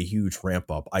like a huge ramp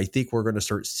up. I think we're going to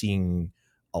start seeing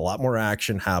a lot more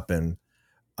action happen.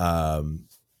 We're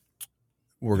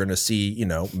going to see,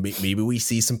 maybe we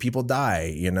see some people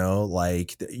die,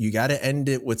 like you got to end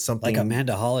it with something like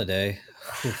Amanda Holiday.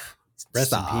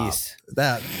 Rest in peace.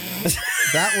 That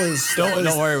was don't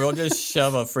worry. We'll just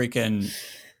shove a freaking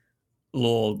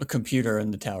little computer in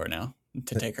the tower now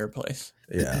to take her place.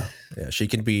 Yeah. She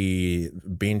could be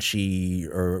Banshee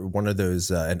or one of those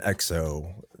an Exo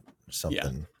or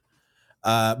something.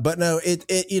 Yeah. But no,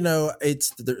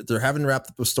 it's they're having wrapped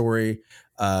up the story.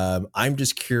 I'm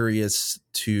just curious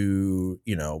to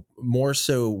more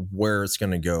so where it's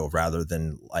going to go rather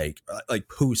than like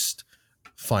post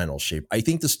final shape. I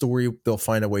think the story, they'll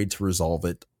find a way to resolve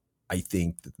it. I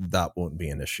think that won't be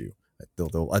an issue. They'll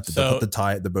put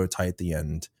the bow tie at the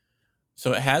end.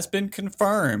 So it has been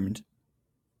confirmed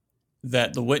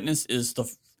that the Witness is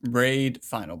the raid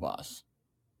final boss.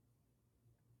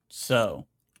 So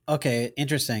okay,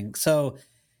 interesting. So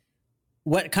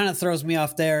what kind of throws me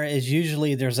off there is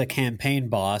usually there's a campaign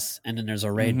boss and then there's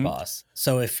a raid boss.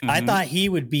 So if I thought he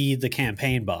would be the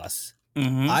campaign boss.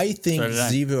 I think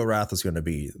Xivu Arath is going to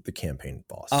be the campaign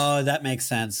boss. Oh, that makes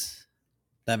sense.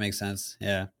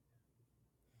 Yeah.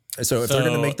 So if they're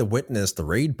going to make the Witness the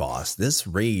raid boss, this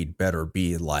raid better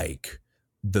be like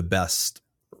the best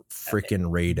freaking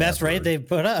raid best ever. raid they've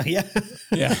put up. Yeah.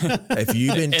 If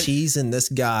you've been teasing this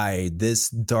guy, this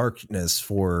darkness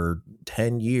for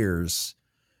 10 years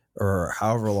or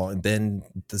however long, then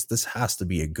this has to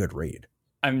be a good raid.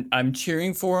 I'm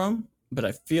cheering for them, but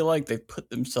I feel like they've put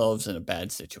themselves in a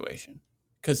bad situation.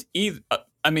 Because either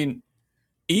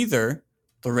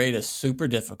the raid is super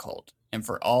difficult, and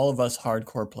for all of us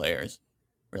hardcore players,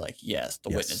 we're like, yes, the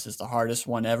Witness is the hardest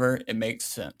one ever. It makes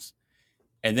sense.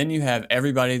 And then you have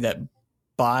everybody that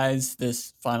buys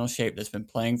this Final Shape that's been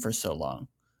playing for so long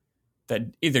that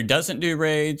either doesn't do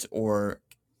raids or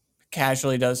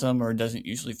casually does them or doesn't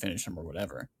usually finish them or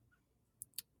whatever.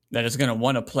 That is going to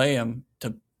want to play them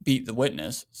to beat the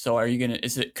Witness. So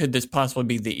could this possibly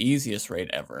be the easiest raid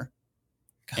ever?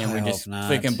 And we just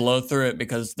freaking blow through it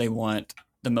because they want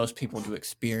the most people to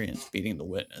experience beating the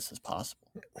Witness as possible.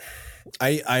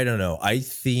 I don't know. I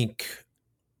think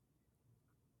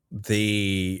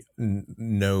they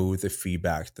know the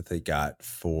feedback that they got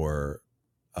for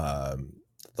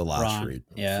the last raid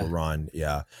for Ron.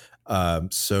 Yeah.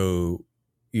 So,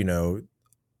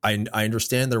 I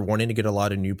understand they're wanting to get a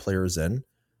lot of new players in,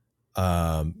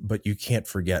 but you can't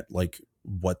forget like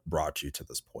what brought you to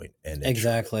this point. And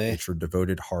it's your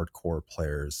devoted hardcore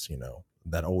players,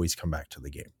 that always come back to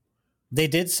the game. They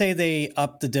did say they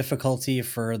upped the difficulty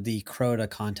for the Crota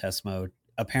contest mode.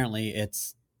 Apparently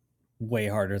it's way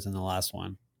harder than the last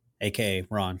one, aka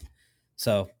Ron.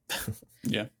 So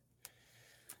yeah,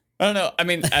 I don't know. I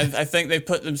mean, I think they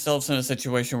put themselves in a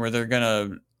situation where they're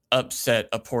gonna upset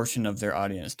a portion of their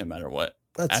audience no matter what.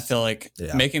 I feel like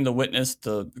making the Witness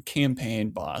the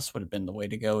campaign boss would have been the way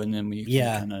to go, and then we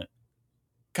kind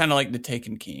of like the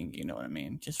Taken King, you know what I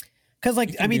mean? Just because,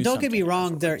 like, I mean, don't get me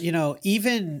wrong. There,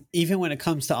 even when it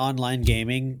comes to online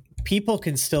gaming, people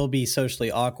can still be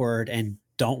socially awkward and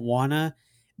don't wanna.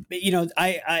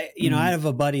 I have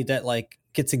a buddy that like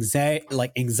gets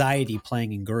anxiety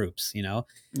playing in groups.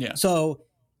 Yeah. So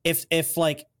if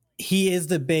like he is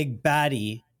the big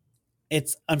baddie,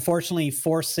 it's unfortunately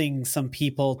forcing some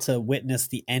people to witness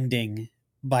the ending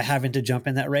by having to jump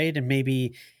in that raid, and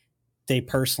maybe they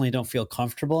personally don't feel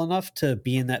comfortable enough to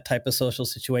be in that type of social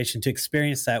situation to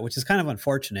experience that, which is kind of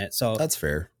unfortunate. So that's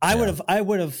fair. I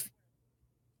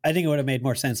think it would have made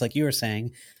more sense, like you were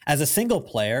saying, as a single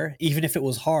player, even if it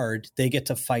was hard, they get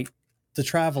to fight the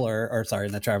Traveler,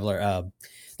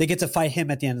 they get to fight him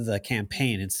at the end of the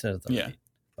campaign instead of the raid.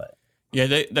 But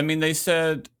they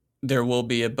said there will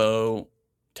be a bow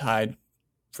tied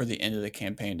for the end of the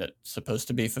campaign that's supposed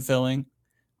to be fulfilling,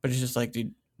 but it's just like,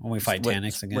 dude, when we fight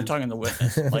Taniks again, we're talking the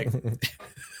Witness. Like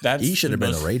he should have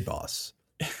been the raid boss.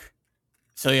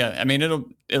 So yeah, I mean,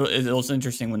 it was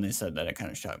interesting when they said that. It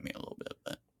kind of shocked me a little bit,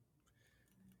 but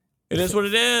it is what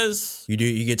it is. You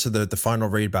get to the final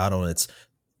raid battle, and it's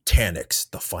Taniks,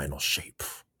 the final shape.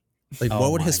 Like,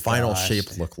 what would his final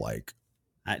shape look like?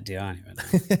 I don't even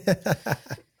know.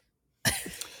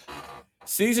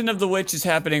 Season of the Witch is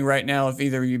happening right now. If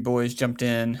either of you boys jumped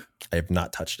in, I have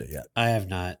not touched it yet. I have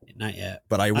not yet,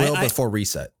 but I will before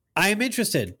reset. I am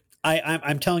interested.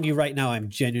 I'm telling you right now, I'm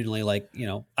genuinely like,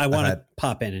 I want to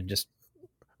pop in and just.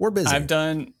 We're busy. I've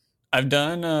done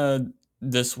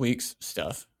this week's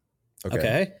stuff.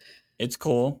 Okay. It's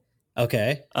cool.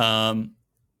 Okay.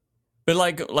 But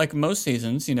like most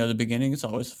seasons, the beginning is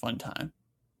always a fun time.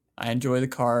 I enjoy the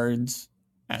cards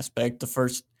aspect.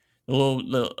 The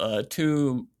little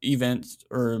 2 events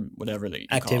or whatever that you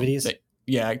activities. Call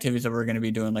them. Activities that we're going to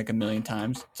be doing like a million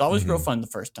times. It's always real fun the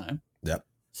first time. Yep.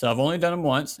 So I've only done them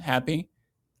once. Happy.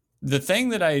 The thing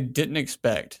that I didn't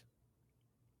expect,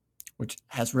 which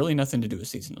has really nothing to do with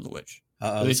Season of the Witch.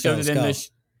 They showed it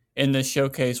in this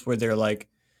showcase where they're like,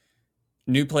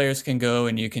 new players can go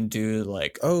and you can do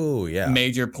like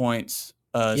major points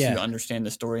so you understand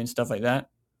the story and stuff like that.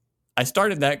 I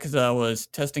started that because I was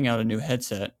testing out a new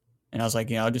headset, and I was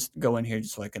like, I'll just go in here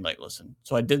just so I can like listen.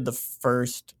 So I did the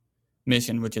first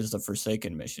mission, which is the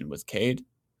Forsaken mission with Cade.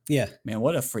 Yeah. Man,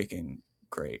 what a freaking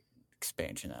great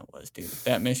expansion that was, dude.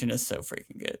 That mission is so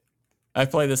freaking good. I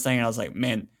played this thing and I was like,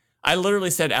 man, I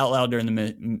literally said out loud during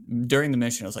the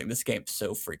mission, I was like, this game's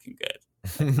so freaking good.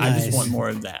 I just want more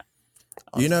of that.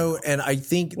 And I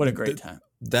think what a great time.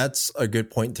 That's a good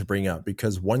point to bring up,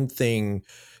 because one thing,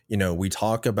 we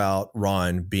talk about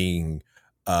Ron being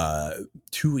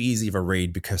too easy of a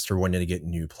raid because they're wanting to get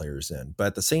new players in. But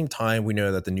at the same time, we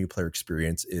know that the new player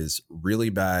experience is really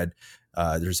bad.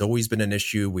 There's always been an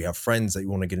issue. We have friends that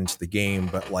want to get into the game,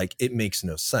 but like it makes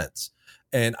no sense.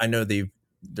 And I know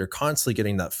they're constantly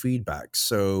getting that feedback.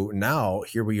 So now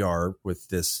here we are with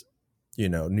this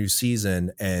new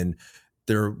season. And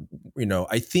they're,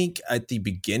 I think at the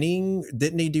beginning,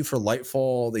 didn't they do for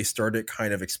Lightfall? They started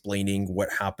kind of explaining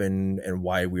what happened and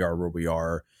why we are where we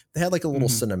are. They had like a little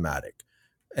cinematic,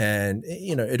 and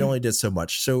it only did so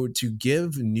much. So to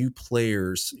give new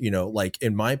players, like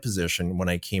in my position when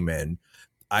I came in,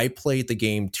 I played the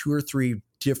game 2 or 3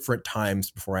 different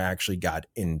times before I actually got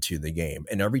into the game.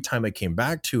 And every time I came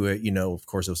back to it, of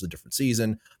course it was a different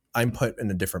season. I'm put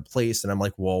in a different place and I'm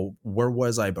like, well, where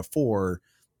was I before?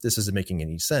 This isn't making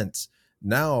any sense.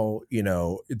 Now,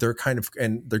 they're kind of,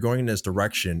 and they're going in this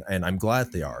direction, and I'm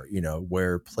glad they are,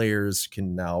 where players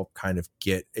can now kind of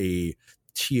get a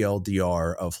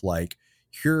TLDR of like,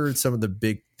 here are some of the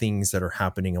big things that are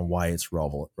happening and why it's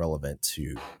relevant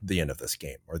to the end of this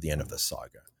game or the end of this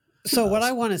saga. So what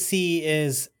I want to see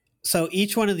is, so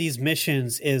each one of these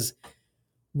missions is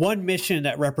one mission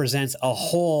that represents a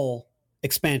whole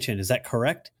expansion. Is that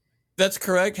correct? That's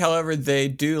correct. However, they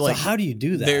do like. So how do you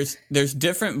do that? There's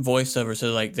different voiceovers.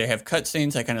 So like they have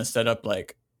cutscenes that kind of set up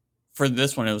like, for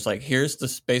this one it was like, here's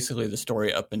basically the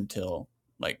story up until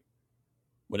like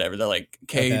whatever. They're like,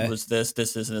 Cade was this,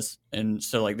 and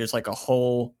so like there's like a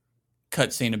whole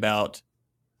cutscene about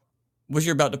what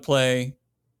you're about to play.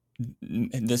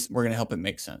 This, we're gonna help it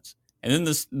make sense. And then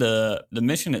the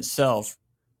mission itself,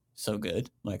 so good.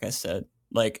 Like I said,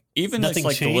 like even nothing it's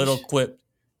like changed? the little quip.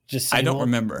 Just I don't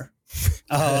remember.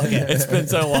 Oh, okay. It's been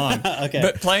so long. Okay.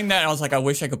 But playing that, I was like, I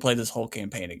wish I could play this whole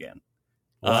campaign again.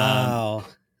 Wow,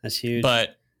 that's huge.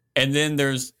 And then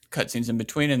there's cutscenes in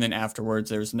between, and then afterwards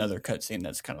there's another cutscene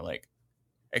that's kind of like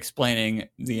explaining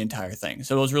the entire thing.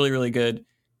 So it was really, really good.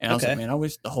 And I was like, man, I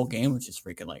wish the whole game was just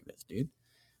freaking like this, dude.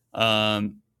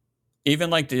 Even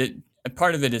like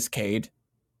part of it is Cade,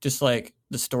 just like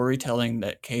the storytelling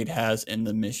that Cade has in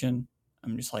the mission.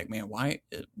 I'm just like, man, why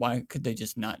could they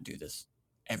just not do this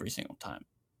every single time?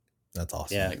 That's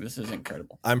awesome. Yeah. Like, this is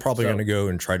incredible. I'm probably going to go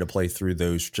and try to play through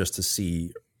those just to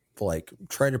see, like,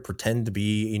 try to pretend to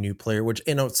be a new player, which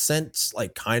in a sense,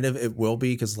 like, kind of it will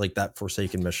be, because like that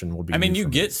Forsaken mission will be. I mean, you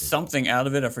get something out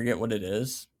of it. I forget what it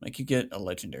is. Like, you get a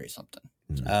legendary something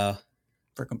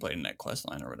for completing that quest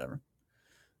line or whatever.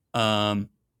 But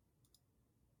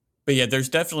yeah, there's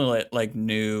definitely like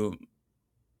new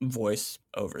voice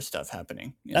over stuff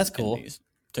happening. That's cool.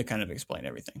 To kind of explain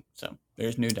everything. So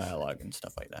there's new dialogue and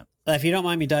stuff like that. If you don't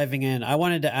mind me diving in, I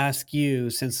wanted to ask you,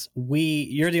 since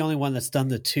you're the only one that's done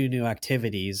the 2 new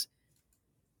activities,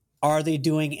 are they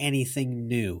doing anything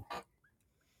new?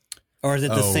 Or is it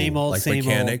the same old, like same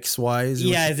mechanics old? wise?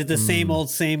 Yeah, is it the same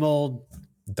old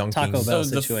Dunking. Taco Bell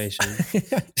situation?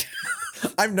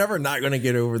 I'm never not going to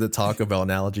get over the Taco Bell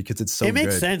analogy because it's so good. It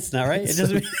makes sense now, right? It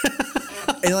just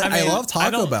and like, I love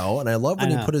Taco Bell, and I love when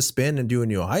they put a spin and do a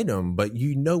new item, but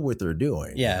you know what they're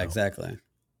doing. Yeah, exactly.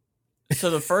 So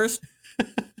the first,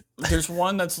 there's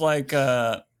one that's like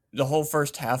the whole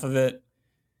first half of it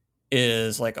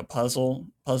is like a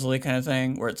puzzly kind of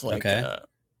thing, where it's like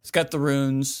it's got the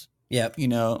runes. Yep.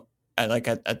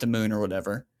 At the moon or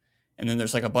whatever, and then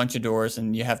there's like a bunch of doors,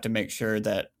 and you have to make sure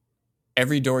that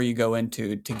every door you go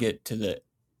into to get to the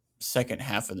second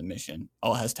half of the mission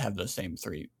all has to have those same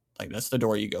 3. Like, that's the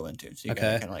door you go into. So you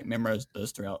gotta kind of like memorize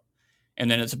those throughout.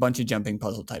 And then it's a bunch of jumping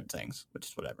puzzle type things, which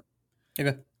is whatever.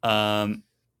 Okay.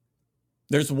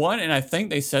 There's one, and I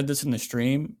think they said this in the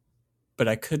stream, but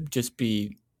I could just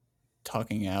be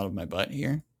talking out of my butt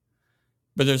here.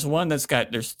 But there's one there's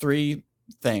 3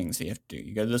 things that you have to do.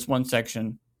 You go to this one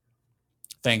section,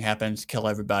 thing happens, kill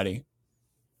everybody.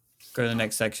 Go to the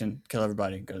next section, kill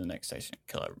everybody. Go to the next section,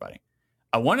 kill everybody.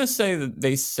 I want to say that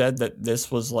they said that this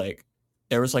was like,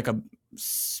 there was like a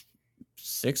 6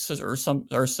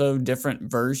 or so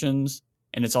different versions,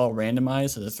 and it's all randomized.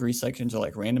 So the 3 sections are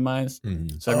like randomized.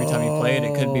 Mm-hmm. So every time you play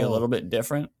it could be a little bit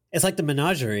different. It's like the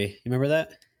Menagerie. You remember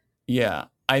that? Yeah.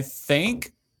 I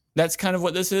think that's kind of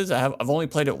what this is. I've only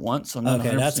played it once, so I'm not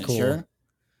 100% sure.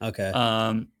 Okay.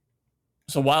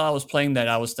 So while I was playing that,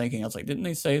 I was thinking, I was like, didn't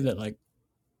they say that like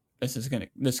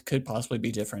this could possibly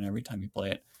be different every time you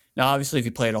play it? Now, obviously, if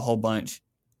you play it a whole bunch,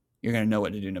 you're going to know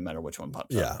what to do no matter which one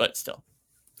pops up, but still.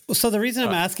 So the reason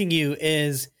I'm asking you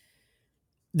is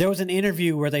there was an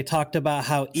interview where they talked about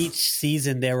how each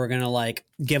season they were going to like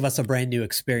give us a brand new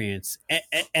experience.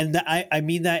 And I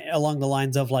mean that along the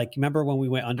lines of like, remember when we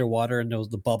went underwater and there was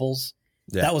the bubbles?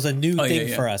 Yeah. That was a new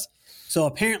thing for us. So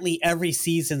apparently every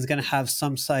season's going to have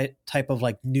some type of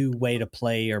like new way to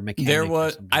play or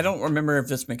mechanic. I don't remember if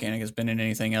this mechanic has been in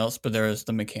anything else, but there is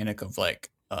the mechanic of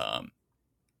like,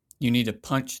 you need to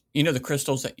punch, the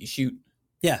crystals that you shoot.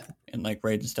 Yeah. And like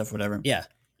raids and stuff, whatever. Yeah.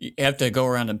 You have to go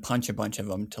around and punch a bunch of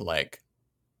them to like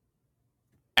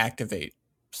activate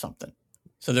something.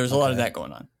 So there's a lot of that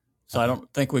going on. So I don't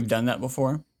think we've done that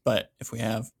before, but if we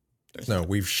have,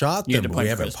 we've shot them, but we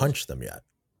haven't punched them yet.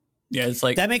 Yeah, it's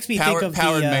like that makes me think of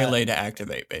powered melee to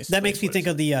activate. Basically, that makes me think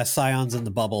of the scions in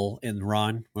the bubble in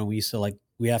Ron when we used to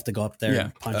we have to go up there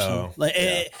and punch them,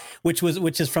 which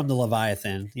is from the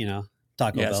Leviathan,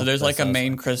 Taco Bell. So there's like a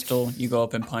main crystal. You go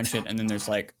up and punch it, and then there's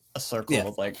like a circle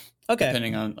of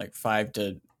depending on 5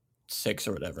 to 6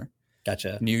 or whatever.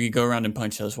 Gotcha. And you go around and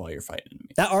punch those while you're fighting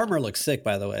enemies. That armor looks sick,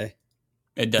 by the way.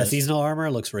 It does. The seasonal armor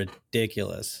looks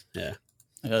ridiculous. Yeah.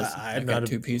 It does. I've got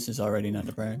 2 pieces already, not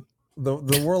to brag.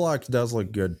 The Warlock does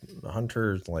look good. The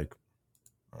Hunter's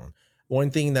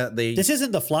one thing that they... This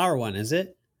isn't the flower one, is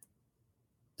it?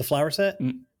 The flower set?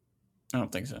 I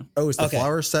don't think so. Oh, is the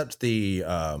flower set the...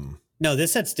 No,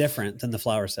 this set's different than the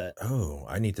flower set. Oh,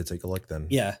 I need to take a look then.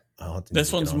 Yeah.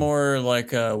 This one's more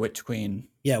like a Witch Queen.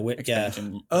 Yeah, okay. Yeah.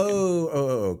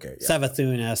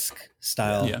 Savathun-esque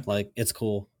style. Yeah. It's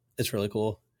cool. It's really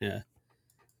cool. Yeah.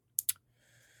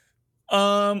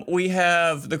 We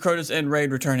have the Crota's End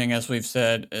raid returning, as we've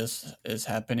said, is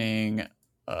happening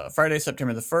Friday,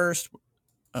 September the 1st,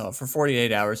 for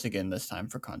 48 hours again, this time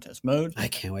for contest mode. I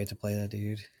can't wait to play that,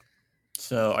 dude.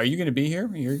 So are you going to be here?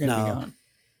 You're going to be gone.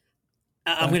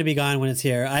 I'm going to be gone when it's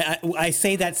here. I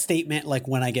say that statement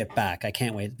when I get back. I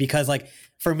can't wait because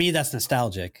for me that's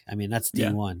nostalgic. I mean, that's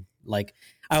D1.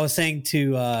 I was saying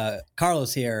to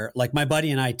Carlos here, my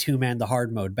buddy and I 2-manned the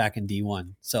hard mode back in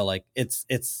D1. So it's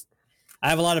I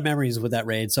have a lot of memories with that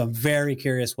raid. So I'm very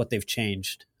curious what they've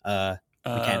changed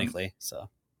mechanically. So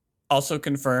also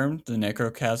confirmed the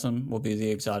Necrochasm will be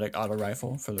the exotic auto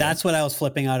rifle for the That's what I was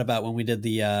flipping out about when we did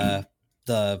the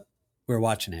we were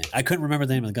watching it. I couldn't remember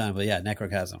the name of the gun, but yeah,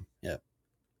 Necrochasm. Yeah.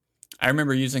 I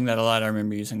remember using that a lot. I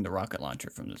remember using the rocket launcher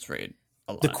from this raid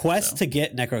a lot. The quest to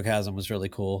get Necrochasm was really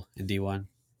cool in D1.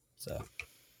 So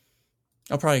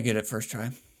I'll probably get it first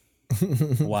try.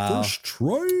 Wow. First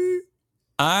try?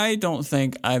 I don't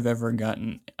think I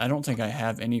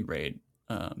have any raid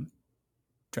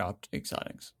dropped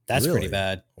exotics. That's pretty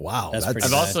bad. Wow.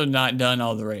 I've also not done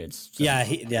all the raids. So,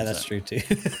 that's true too.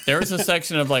 There was a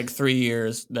section of 3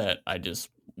 years that I just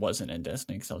wasn't in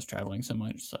Destiny because I was traveling so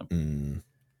much. So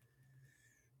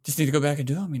just need to go back and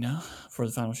do them, for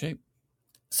the final shape.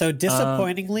 So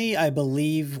disappointingly, I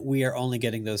believe we are only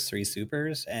getting those 3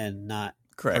 supers and not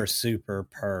per super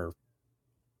per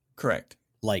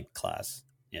light class.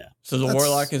 Yeah. So the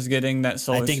Warlock is getting that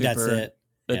Solar Super. I think that's it.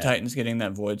 The Titan's getting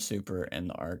that Void Super, and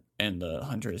the Arc, and the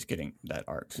Hunter is getting that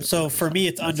Arc Super. So for me,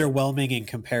 it's underwhelming in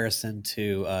comparison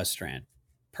to Strand,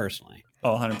 personally.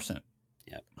 Oh, 100%.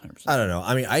 Yeah, 100%. I don't know.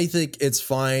 I mean, I think it's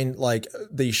fine.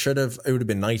 They should have. It would have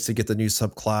been nice to get the new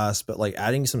subclass, but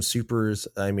adding some supers.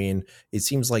 I mean, it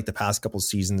seems like the past couple of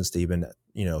seasons they've been,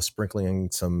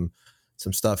 sprinkling some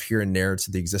stuff here and there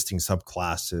to the existing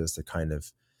subclasses to kind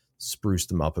of spruce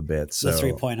them up a bit. So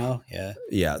the 3.0,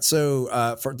 yeah. So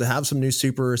to have some new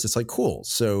supers, it's cool.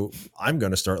 So I'm going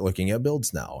to start looking at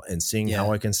builds now and seeing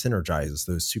how I can synergize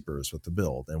those supers with the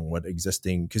build and what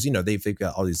existing, because they've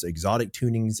got all these exotic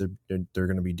tunings they're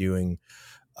going to be doing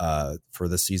for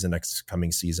this season, next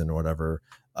coming season, or whatever.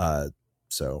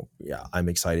 So yeah, I'm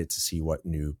excited to see what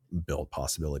new build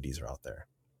possibilities are out there.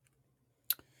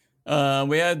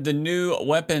 We had the new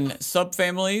weapon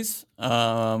subfamilies.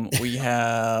 We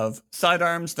have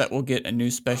sidearms that will get a new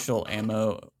special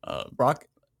ammo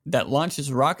that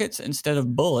launches rockets instead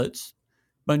of bullets.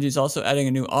 Bungie's also adding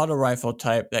a new auto rifle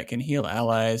type that can heal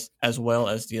allies as well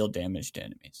as deal damage to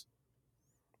enemies.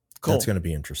 Cool. That's going to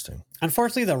be interesting.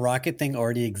 Unfortunately, the rocket thing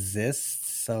already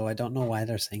exists, so I don't know why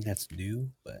they're saying that's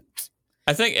new. But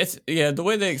I think it's the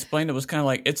way they explained it was kind of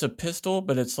it's a pistol,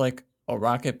 but it's a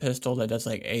rocket pistol that does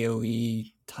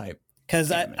AoE type.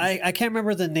 Because I can't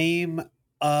remember the name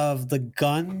of the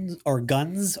guns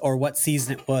or what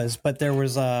season it was, but there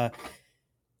was a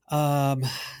what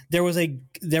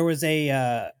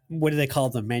do they call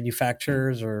them?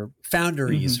 Manufacturers or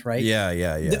foundries, right? Yeah.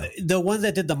 The one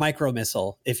that did the micro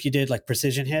missile, if you did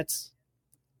precision hits.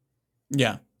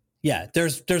 Yeah.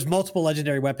 There's multiple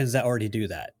legendary weapons that already do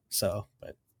that. So,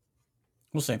 but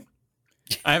we'll see.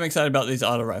 I am excited about these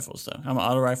auto rifles, though. I'm an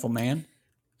auto rifle man,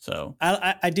 so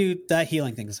I do that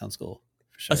healing thing. Sounds cool,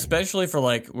 for sure. Especially for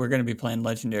we're going to be playing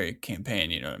legendary campaign.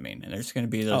 You know what I mean? And there's going to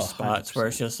be those spots 100%. Where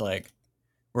it's just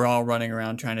we're all running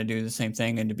around trying to do the same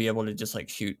thing, and to be able to just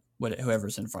shoot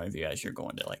whoever's in front of you as you're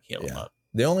going to heal them up.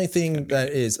 The only thing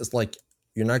that is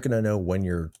you're not going to know when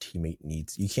your teammate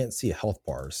needs. You can't see a health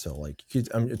bar, so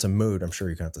it's a mode. I'm sure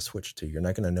you're going to have to switch to. You're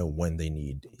not going to know when they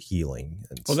need healing.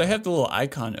 They have the little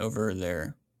icon over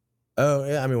there. Oh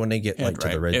yeah, I mean when they get to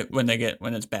the red, when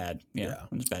it's bad,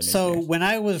 when it's bad. So when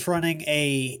I was running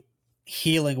a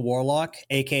healing warlock,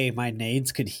 aka my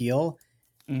nades could heal.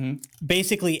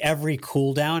 Basically every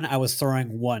cooldown I was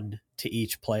throwing 1 to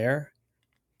each player,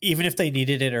 even if they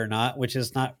needed it or not, which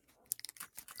is not,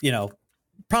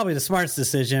 probably the smartest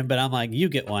decision, but I'm like, you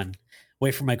get 1.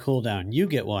 Wait for my cooldown. You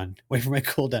get 1. Wait for my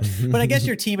cooldown. But I guess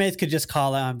your teammates could just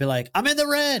call out and be like, I'm in the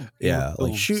red. Yeah, boom.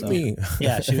 like shoot me.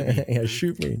 Yeah, shoot me. Yeah,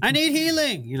 shoot me. I need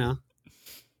healing,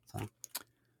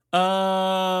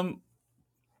 So.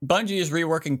 Bungie is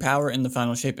reworking power in the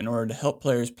final shape in order to help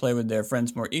players play with their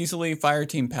friends more easily.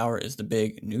 Fireteam power is the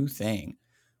big new thing.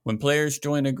 When players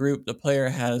join a group, the player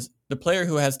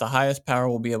who has the highest power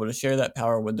will be able to share that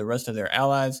power with the rest of their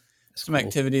allies. Some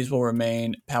activities will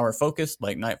remain power focused,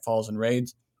 like nightfalls and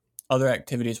raids. Other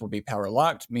activities will be power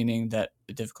locked, meaning that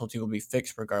the difficulty will be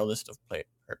fixed regardless of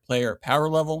player power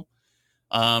level.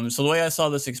 So the way I saw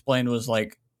this explained was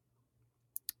like,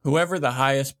 whoever the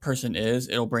highest person is,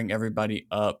 it'll bring everybody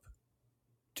up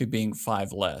to being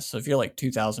 5 less. So if you're like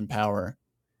 2,000 power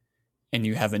and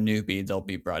you have a newbie, they'll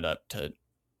be brought up to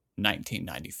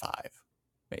 1995,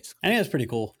 basically. I think that's pretty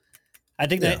cool. I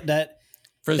think that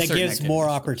gives more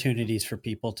opportunities for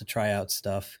people to try out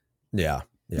stuff. Yeah,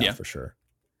 for sure.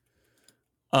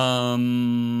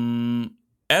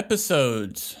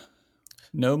 Episodes.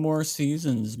 No more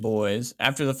seasons, boys.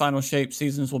 After the final shape,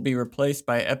 seasons will be replaced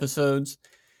by episodes.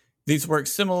 These work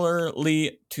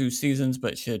similarly to seasons,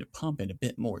 but should pump in a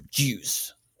bit more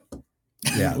juice.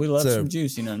 Yeah, we love some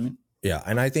juice, you know what I mean? Yeah,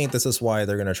 and I think this is why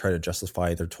they're going to try to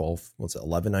justify their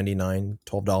 $11.99,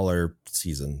 $12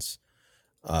 seasons,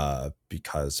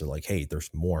 because they're like, hey,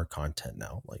 there's more content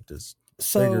now. Like this.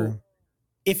 So, bigger.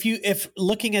 if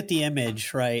looking at the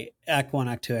image, right, Act 1,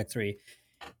 Act 2, Act 3,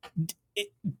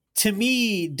 to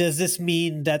me, does this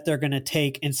mean that they're going to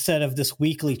take, instead of this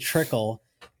weekly trickle,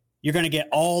 you're going to get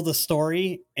all the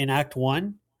story in Act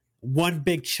 1, one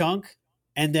big chunk,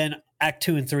 and then Act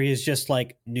 2 and 3 is just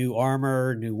like new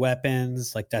armor, new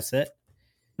weapons, like that's it?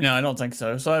 No, I don't think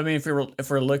so. So, I mean, if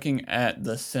we're looking at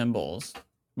the symbols,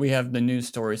 we have the new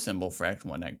story symbol for Act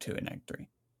 1, Act 2, and Act 3.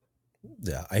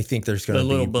 Yeah, I think there's going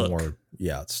to be more,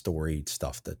 story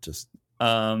stuff that just...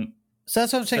 So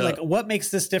that's what I'm saying. Like, what makes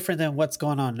this different than what's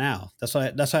going on now? That's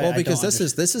why. Well, because this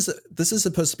is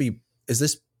supposed to be. Is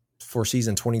this for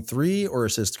season 23 or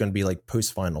is this going to be like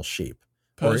post final shape?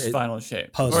 Post final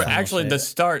shape. Or actually, the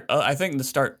start. I think the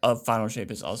start of final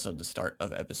shape is also the start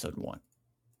of episode 1.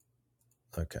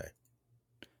 Okay.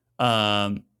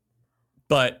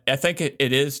 But I think it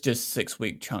is just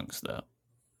 6-week chunks though.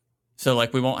 So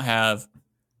like we won't have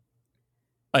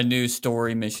a new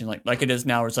story mission like it is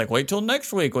now. Where it's like, wait till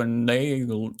next week when they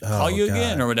call you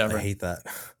again or whatever. I hate that.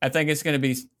 I think it's going to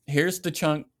be, here's the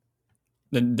chunk,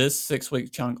 then this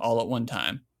 6-week chunk all at one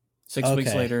time. 6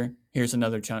 weeks later, here's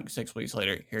another chunk. 6 weeks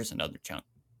later, here's another chunk.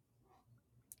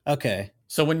 Okay.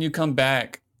 So when you come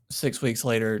back 6 weeks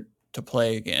later to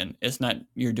play again, it's not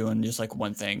you're doing just like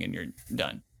one thing and you're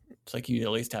done. It's like you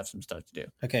at least have some stuff to do.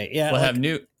 Okay. Yeah. We'll have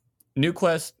new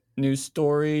quests, new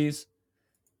stories,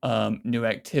 new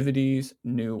activities,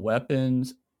 new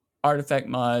weapons, artifact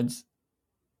mods,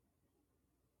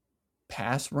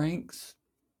 pass ranks,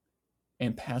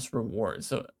 and pass rewards.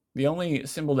 So the only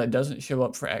symbol that doesn't show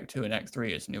up for Act 2 and Act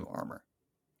 3 is new armor.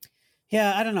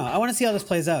 Yeah, I don't know. I want to see how this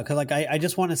plays out because like I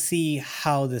just want to see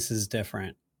how this is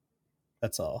different.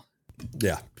 That's all.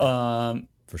 Yeah.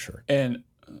 For sure.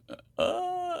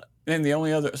 And the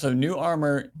only other, so new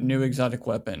armor, new exotic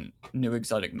weapon, new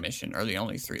exotic mission are the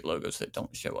only 3 logos that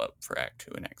don't show up for Act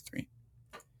 2 and Act 3.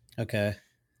 Okay.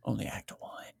 Only Act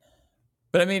 1.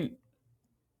 But I mean,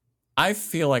 I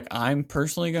feel like I'm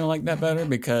personally going to like that better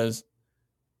because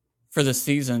for the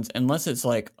seasons, unless it's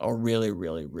like a really,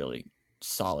 really, really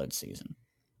solid season.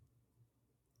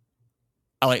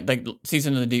 I like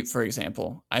Season of the Deep, for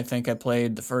example. I think I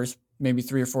played the first maybe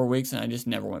 3 or 4 weeks and I just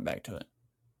never went back to it.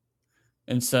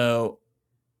 And so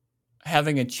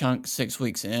having a chunk 6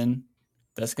 weeks in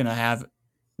that's going to have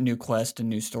new quest and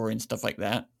new story and stuff like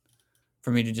that, for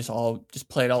me to just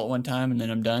play it all at one time and then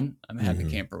I'm done, I'm a happy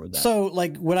camper with that. So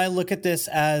like, would I look at this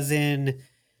as in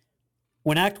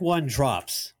when Act 1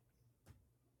 drops,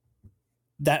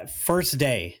 that first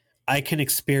day, I can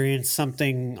experience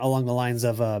something along the lines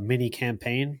of a mini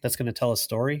campaign that's going to tell a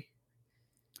story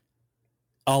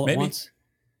all at once?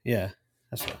 Yeah,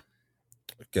 that's what.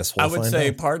 Guess we'll I would find say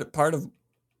out. part of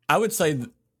I would say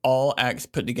all acts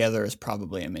put together is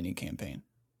probably a mini campaign.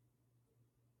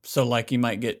 So like you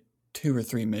might get 2 or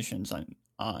 3 missions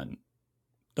on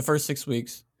the first 6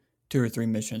 weeks, 2 or 3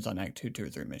 missions on Act 2, 2 or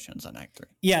 3 missions on Act 3.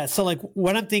 Yeah, so like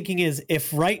what I'm thinking is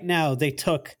if right now they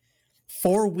took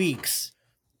 4 weeks,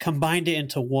 combined it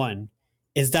into one,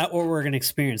 Is that what we're going to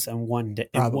experience on one day?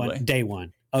 Probably. Day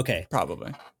one. Okay.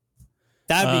 Probably.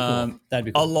 That'd be cool. That'd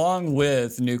be cool. Along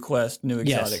with new quest, new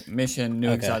exotic mission,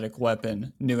 new exotic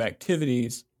weapon, new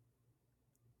activities,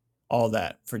 all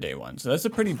that for day one. So that's a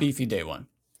pretty beefy day one.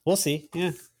 We'll see.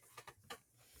 Yeah.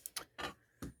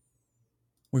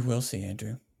 We will see,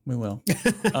 Andrew. We will.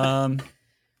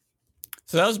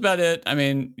 So that was about it. I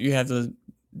mean, you have the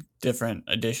different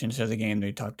additions to the game that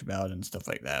we talked about and stuff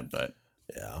like that. But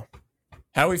yeah,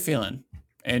 how are we feeling,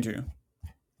 Andrew?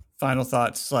 Final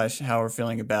thoughts / how we're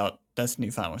feeling about Destiny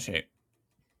Final Shape.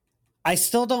 I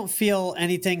still don't feel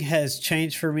anything has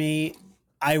changed for me.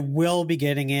 I will be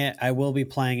getting it. I will be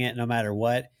playing it no matter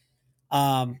what.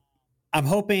 I'm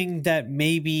hoping that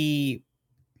maybe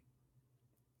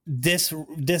this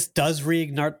does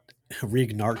reignite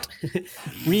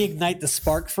the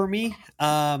spark for me.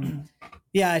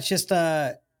 Yeah, it's just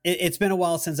it's been a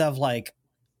while since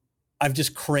I've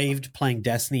just craved playing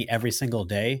Destiny every single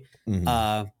day.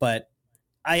 Mm-hmm. But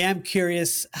I am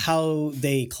curious how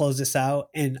they close this out.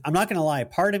 And I'm not gonna lie,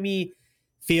 part of me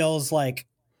feels like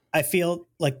I feel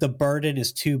like the burden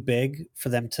is too big for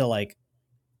them to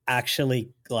actually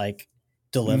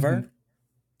deliver.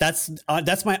 Mm-hmm.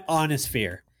 That's my honest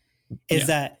fear. Is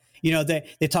that,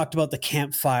 they talked about the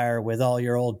campfire with all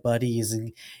your old buddies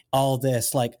and all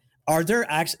this. Are there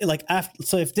actually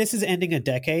so if this is ending a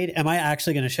decade, am I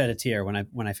actually going to shed a tear when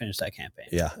I finish that campaign?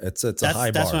 Yeah, it's a high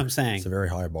bar. That's what I'm saying. It's a very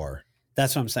high bar.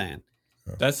 That's what I'm saying.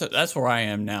 That's where I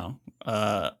am now.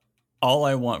 All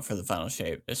I want for the Final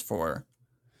Shape is for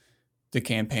the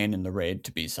campaign and the raid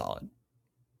to be solid.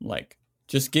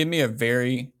 Just give me a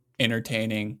very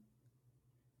entertaining,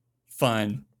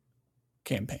 fun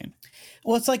campaign.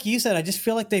 Well, it's like you said, I just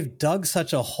feel like they've dug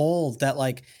such a hole that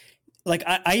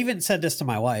I even said this to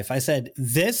my wife. I said,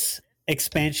 this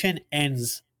expansion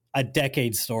ends a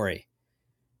decade story.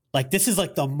 This is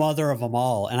the mother of them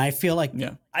all. And I feel like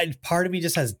part of me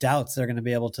just has doubts they're going to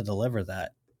be able to deliver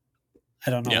that.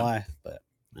 I don't know why, but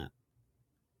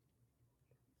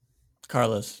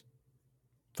Carlos,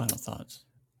 final thoughts.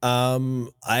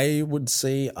 I would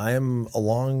say I am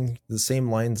along the same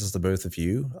lines as the both of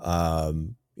you.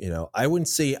 I wouldn't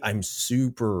say I'm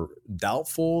super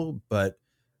doubtful, but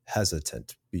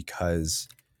hesitant because,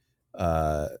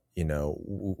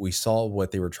 we saw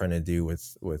what they were trying to do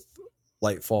with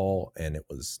Lightfall and it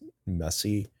was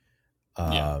messy.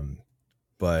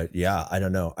 But yeah, I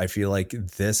don't know. I feel like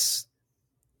this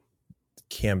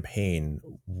campaign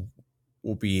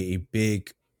will be a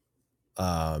big,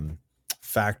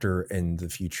 factor in the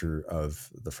future of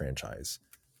the franchise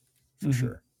for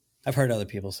sure. I've heard other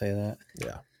people say that.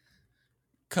 Yeah.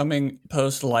 Coming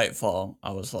post Lightfall,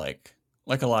 I was like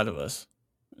a lot of us,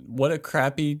 what a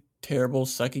crappy, terrible,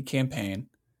 sucky campaign.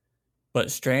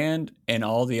 But Strand and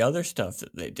all the other stuff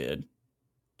that they did,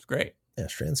 it's great. Yeah,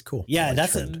 Strand's cool. Yeah,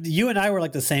 you and I were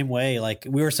the same way.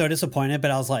 We were so disappointed,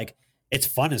 but I was like, it's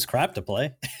fun as crap to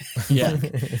play. Yeah.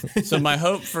 So my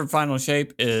hope for Final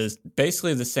Shape is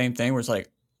basically the same thing where it's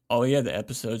oh yeah, the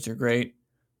episodes are great.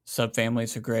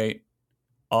 Subfamilies are great.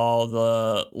 All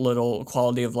the little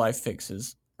quality of life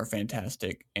fixes are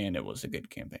fantastic. And it was a good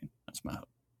campaign. That's my hope.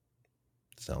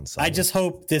 Sounds solid. I just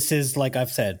hope this is, like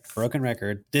I've said, broken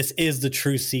record, this is the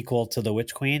true sequel to The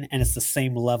Witch Queen. And it's the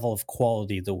same level of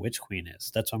quality The Witch Queen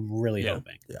is. That's what I'm really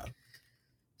hoping. Yeah.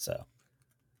 So.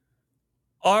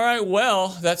 All right,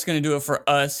 well, that's going to do it for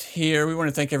us here. We want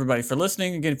to thank everybody for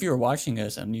listening. Again, if you are watching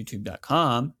us on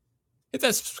youtube.com, hit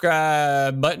that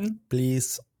subscribe button.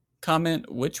 Please. Comment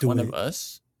which one of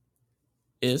us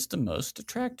is the most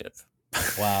attractive.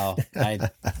 Wow. Okay.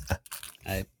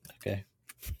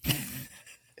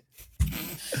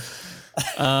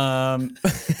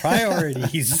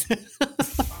 Priorities.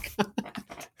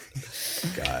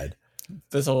 God.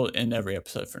 This will end every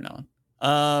episode from now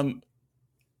on.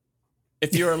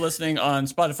 If you are listening on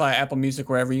Spotify, Apple Music,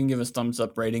 wherever, you can give us thumbs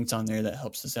up ratings on there. That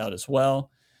helps us out as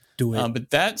well. Do it. But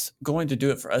that's going to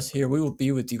do it for us here. We will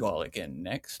be with you all again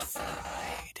next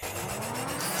Friday.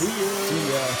 See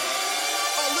ya.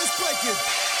 Oh, let's break it.